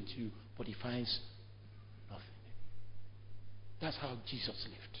compatibility with you, but he finds nothing. That's how Jesus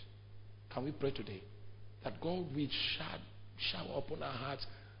lived. Can we pray today that God will shower upon our hearts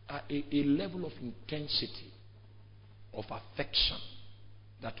a level of intensity, of affection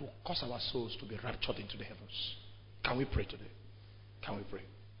that will cause our souls to be raptured into the heavens? Can we pray today? Can we pray?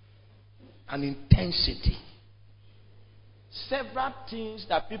 An intensity. Several things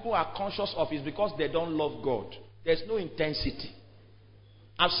that people are conscious of is because they don't love God. There's no intensity.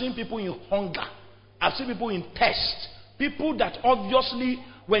 I've seen people in hunger. I've seen people in thirst. People that obviously,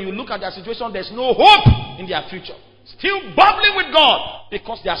 when you look at their situation, there's no hope in their future. Still bubbling with God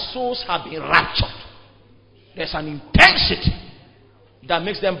because their souls have been raptured. There's an intensity that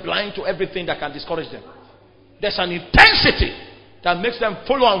makes them blind to everything that can discourage them. There's an intensity that makes them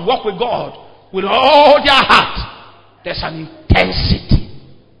follow and walk with God with all their heart. There's an intensity.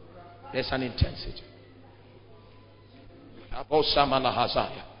 There's an intensity.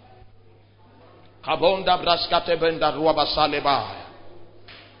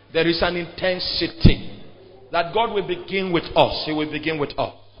 There is an intensity that God will begin with us. He will begin with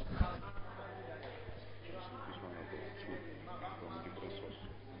us.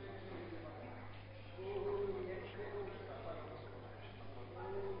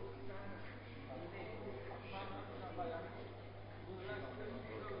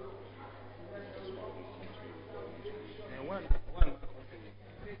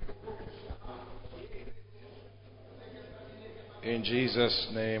 In Jesus'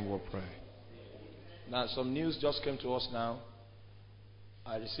 name we pray. Now, some news just came to us now.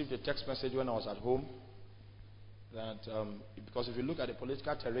 I received a text message when I was at home that because if you look at the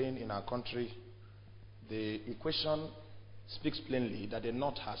political terrain in our country, the equation speaks plainly that the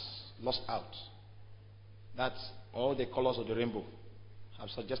North has lost out. That all the colors of the rainbow have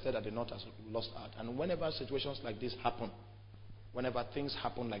suggested that the North has lost out. And whenever situations like this happen, whenever things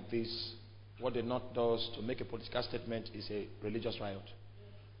happen like this, what the North does to make a political statement is a religious riot.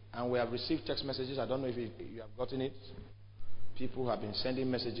 And we have received text messages. I don't know if you have gotten it. People have been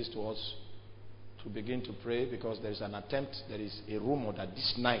sending messages to us to begin to pray because there is an attempt, there is a rumor that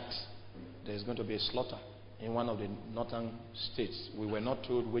this night there is going to be a slaughter in one of the northern states. We were not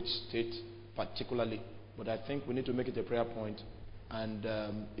told which state particularly, but I think we need to make it a prayer point. And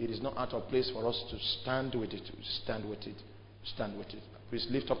it is not out of place for us to stand with it. Stand with it. Stand with it. Please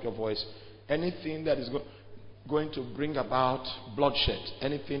lift up your voice. Anything that is going to bring about bloodshed,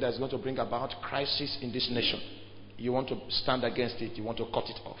 anything that is going to bring about crisis in this nation, you want to stand against it. You want to cut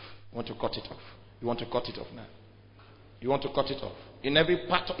it off. You want to cut it off. You want to cut it off now. You want to cut it off. In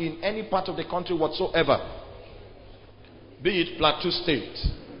any part of the country whatsoever, be it Plateau State,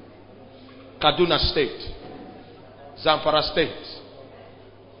 Kaduna State, Zamfara State,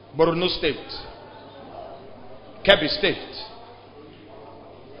 Borno State, Kebbi State,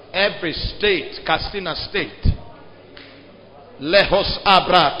 every state, Katsina State, Lehos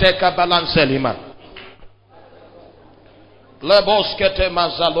Abra Teka Balanselima, Lebos Kete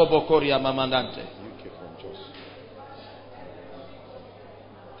Mazalobo Koria Mamandante.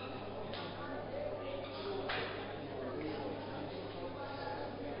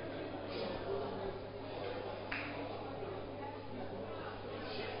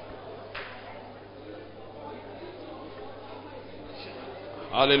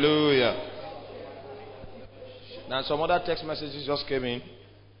 Hallelujah. Now some other text messages just came in.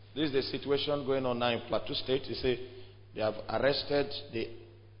 This is the situation going on now in Plateau State. They say they have arrested the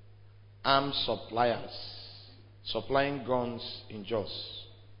arms suppliers supplying guns in Jos,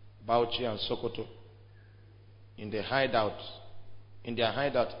 Bauchi and Sokoto in the hideout in their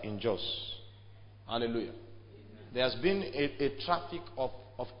hideout in Jos. Hallelujah. There has been a traffic of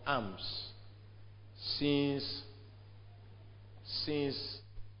arms since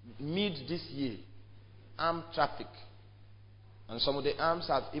mid this year. Armed traffic. And some of the arms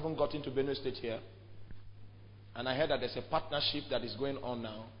have even got into Benue State here. And I heard that there's a partnership that is going on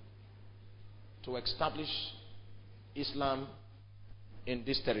now to establish Islam in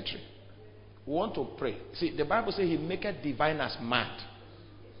this territory. We want to pray. See, the Bible says he maketh diviners mad.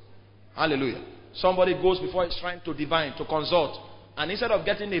 Hallelujah. Somebody goes before his shrine to divine, to consult. And instead of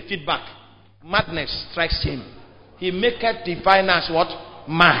getting a feedback, madness strikes him. He maketh diviners what?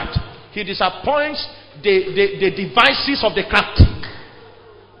 Mad. He disappoints the devices of the crafty.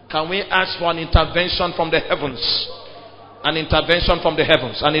 Can we ask for an intervention from the heavens? An intervention from the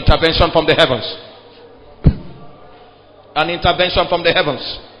heavens. An intervention from the heavens. An intervention from the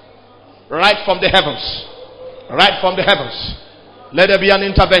heavens. Right from the heavens. Right from the heavens. Let there be an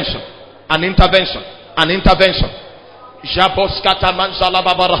intervention. An intervention. An intervention. Jaboskata manzala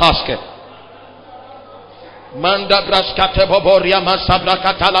babarahaske. Manda braskate boboria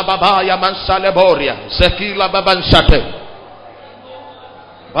mansabrakata la babaya mansaleboria. Zekila babansate.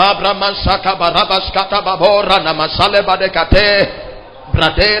 Babra mansaka barabaskata babora namasale badekate.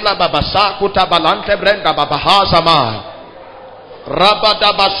 Bradela babasakuta balante brenda babahazama.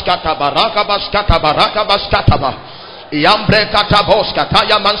 Rabada baskata baraka baskata ba. Yambre kata boskata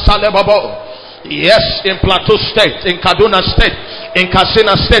ya mansale babo. Yes, in Plateau State, in Kaduna State, in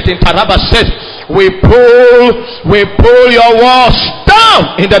Katsina State, in Taraba State, we pull your walls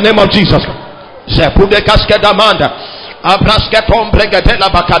down in the name of Jesus. Zepude kaskedamanda, abrasketom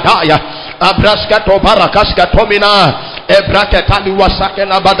bregetela bakadaya, abrasketo barakasketomina, ebraketali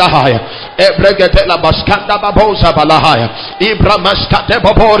wasakela badahaya, ebregetela baskanda babosa balahaya, ibramaskate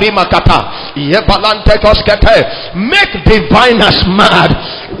babori makata, yebalante koskete. Make diviners mad.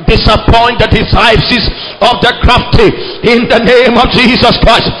 Disappoint the devices of the crafty in the name of Jesus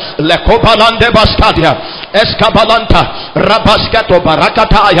Christ. Lekobalande baskadia, eskabalanta, rabasketo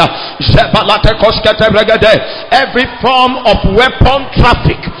barakataya, zebalate koskete bregede. Every form of weapon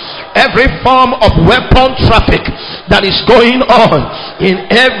traffic, every form of weapon traffic that is going on in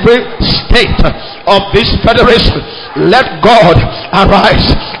every state of this federation, let God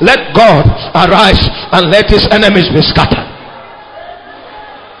arise. Let God arise and let his enemies be scattered.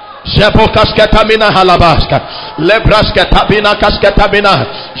 Jebo kasketamina halabaska, lebrasketabina kasketabina,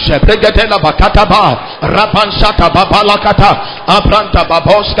 jebregetela bakataba, rapansata babalakata, abranta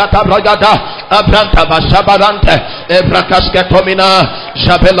baboskata bragada, abranta basabarante, ebrakasketomina,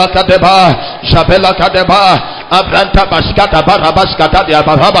 jabela kadeba, abranta baskata barabaskata dia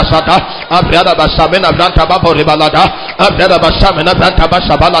barabasata, abrada basamena abranta baboribalada, abrada basamena abranta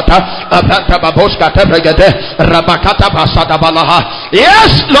basabalata, abranta baboskata bregede, rabakata basada balaha.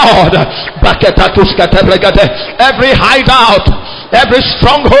 Yes, Lord. Every hideout, every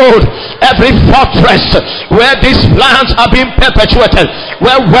stronghold, every fortress where these plans are being perpetuated,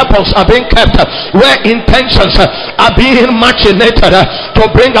 where weapons are being kept, where intentions are being machinated to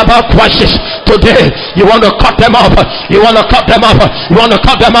bring about crisis. Today, you want to cut them off. You want to cut them off. You want to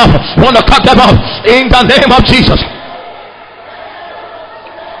cut them off. You want to cut them off in the name of Jesus.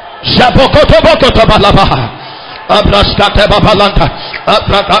 Abraskate babalanta,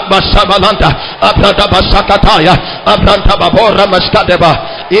 abrata basabalanta, abrata basakataya, abranta babora maskadeba,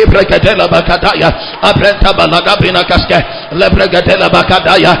 ibrekedela bakadaya, abrenta balaga binakaske, lebrekedela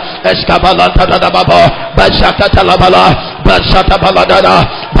bakadaya, eskabalanta dadababo, basakata labala, basata baladada,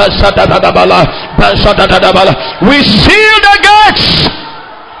 basata dadabala, basata dadabala. We seal the gates.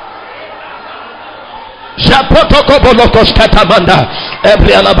 Japotoko bolokos katamanda,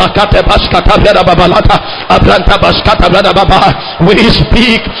 every alabakate baskata brada babalata, abranta baskata brada baba. We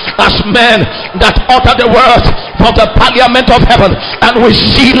speak as men that utter the words from the parliament of heaven, and we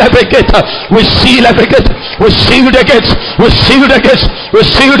seal every gate. We seal every gate. We seal the gates. We seal the gates. We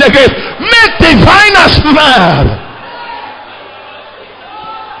seal the gate. Make diviners mad.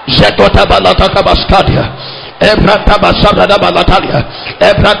 Jekota balata kabaskadia. Ebranta basabra balatalia,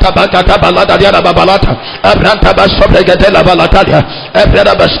 ebranta bakata balatalia babalata, ebranta basobregetela balatalia,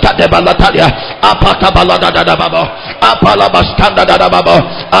 ebranta baskate balatalia, apaka balada da babo, apala baskanda da babo,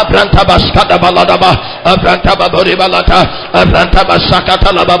 ebranta baskata baladaba, ebranta babori balata, ebranta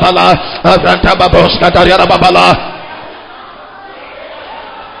basakata la babala, ebranta baboskata ya babala.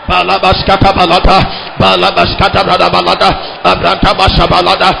 Balabaskata balata, balabaskata brada balata, abranta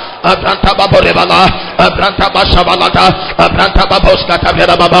basabalata, abranta baborebala, abranta basabalata, abranta baboskata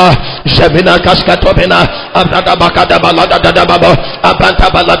brada baba, jemina kaskatobina, abranta bakada balata da babo, abranta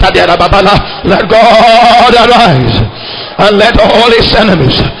balata da babala. Let God arise. and let all his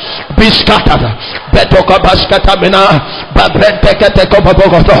enemies be scattered. Betoka baskatamina, Babrente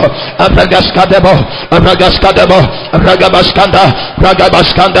Kobogoto, Abragaskadebo, Abragaskadebo, Bragabaskanda,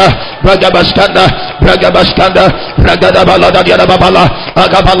 Bragabaskanda, Bragabaskanda, Bragabaskanda, Bragadabalada Yadabala,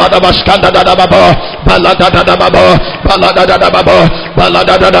 Agabalada Baskanda Dadababo, Balada Dadababo, Balada Dadababo,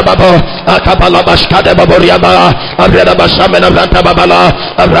 Balada Dadababo, Akabala Baskadebo Boriaba, Abrada Basamena Branta Babala,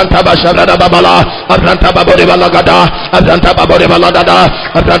 Abranta Basabada Babala, Abranta Babori Balagada, Abranta Babori Balagada,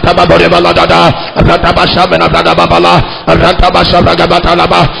 Abranta Babori Balagada, Abranta Basamena Brada Babala, Abranta Basabraga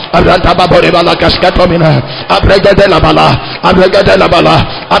Batalaba, Abranta Babori Balagaskatomina, Abregade la Bala, Abregade la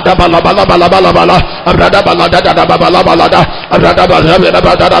Bala, Adabala Bala Bala Bala Bala, Abrada Balada Babala Balada, Abrada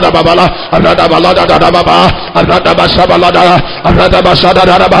Basabada Babala, Abrada Balada Baba, Abrada Basabalada, Abrada Basada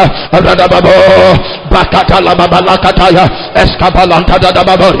Daba, Abrada Babo, Bakata la Babala Kataya, Escabalanta da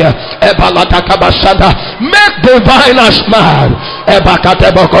Baboria, Ebalata Kabasanda, make divine as man,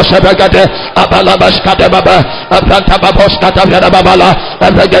 Ebakate Boko Sebegate, Abalabaskate Baba, Abranta Baboskata Babala,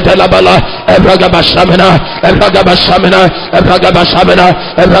 Ebregate la Bala, Ebragabasamina, Ebragabasamina, Ebragabasamina,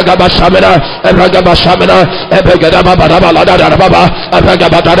 Ebragabasamina, Ebragabasamina, Ebregada Baba Baba,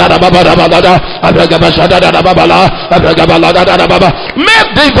 Ebragabata Baba, Ebragabasada Babala, Ebragabalada Baba,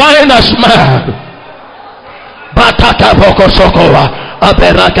 make divine as man. Bataka Boko Sokoa,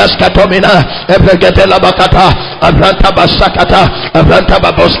 Aberakas Katomina, Ebregate la Bakata, Abranta Basakata, Abranta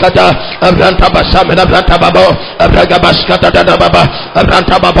Baboskata, Abranta Basamina, Abranta Babo, Abragabaskata da Baba,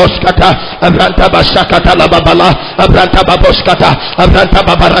 Abranta Baboskata, Abranta Basakata la Babala, Abranta Baboskata, Abranta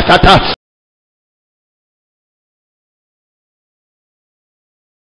Babarakata.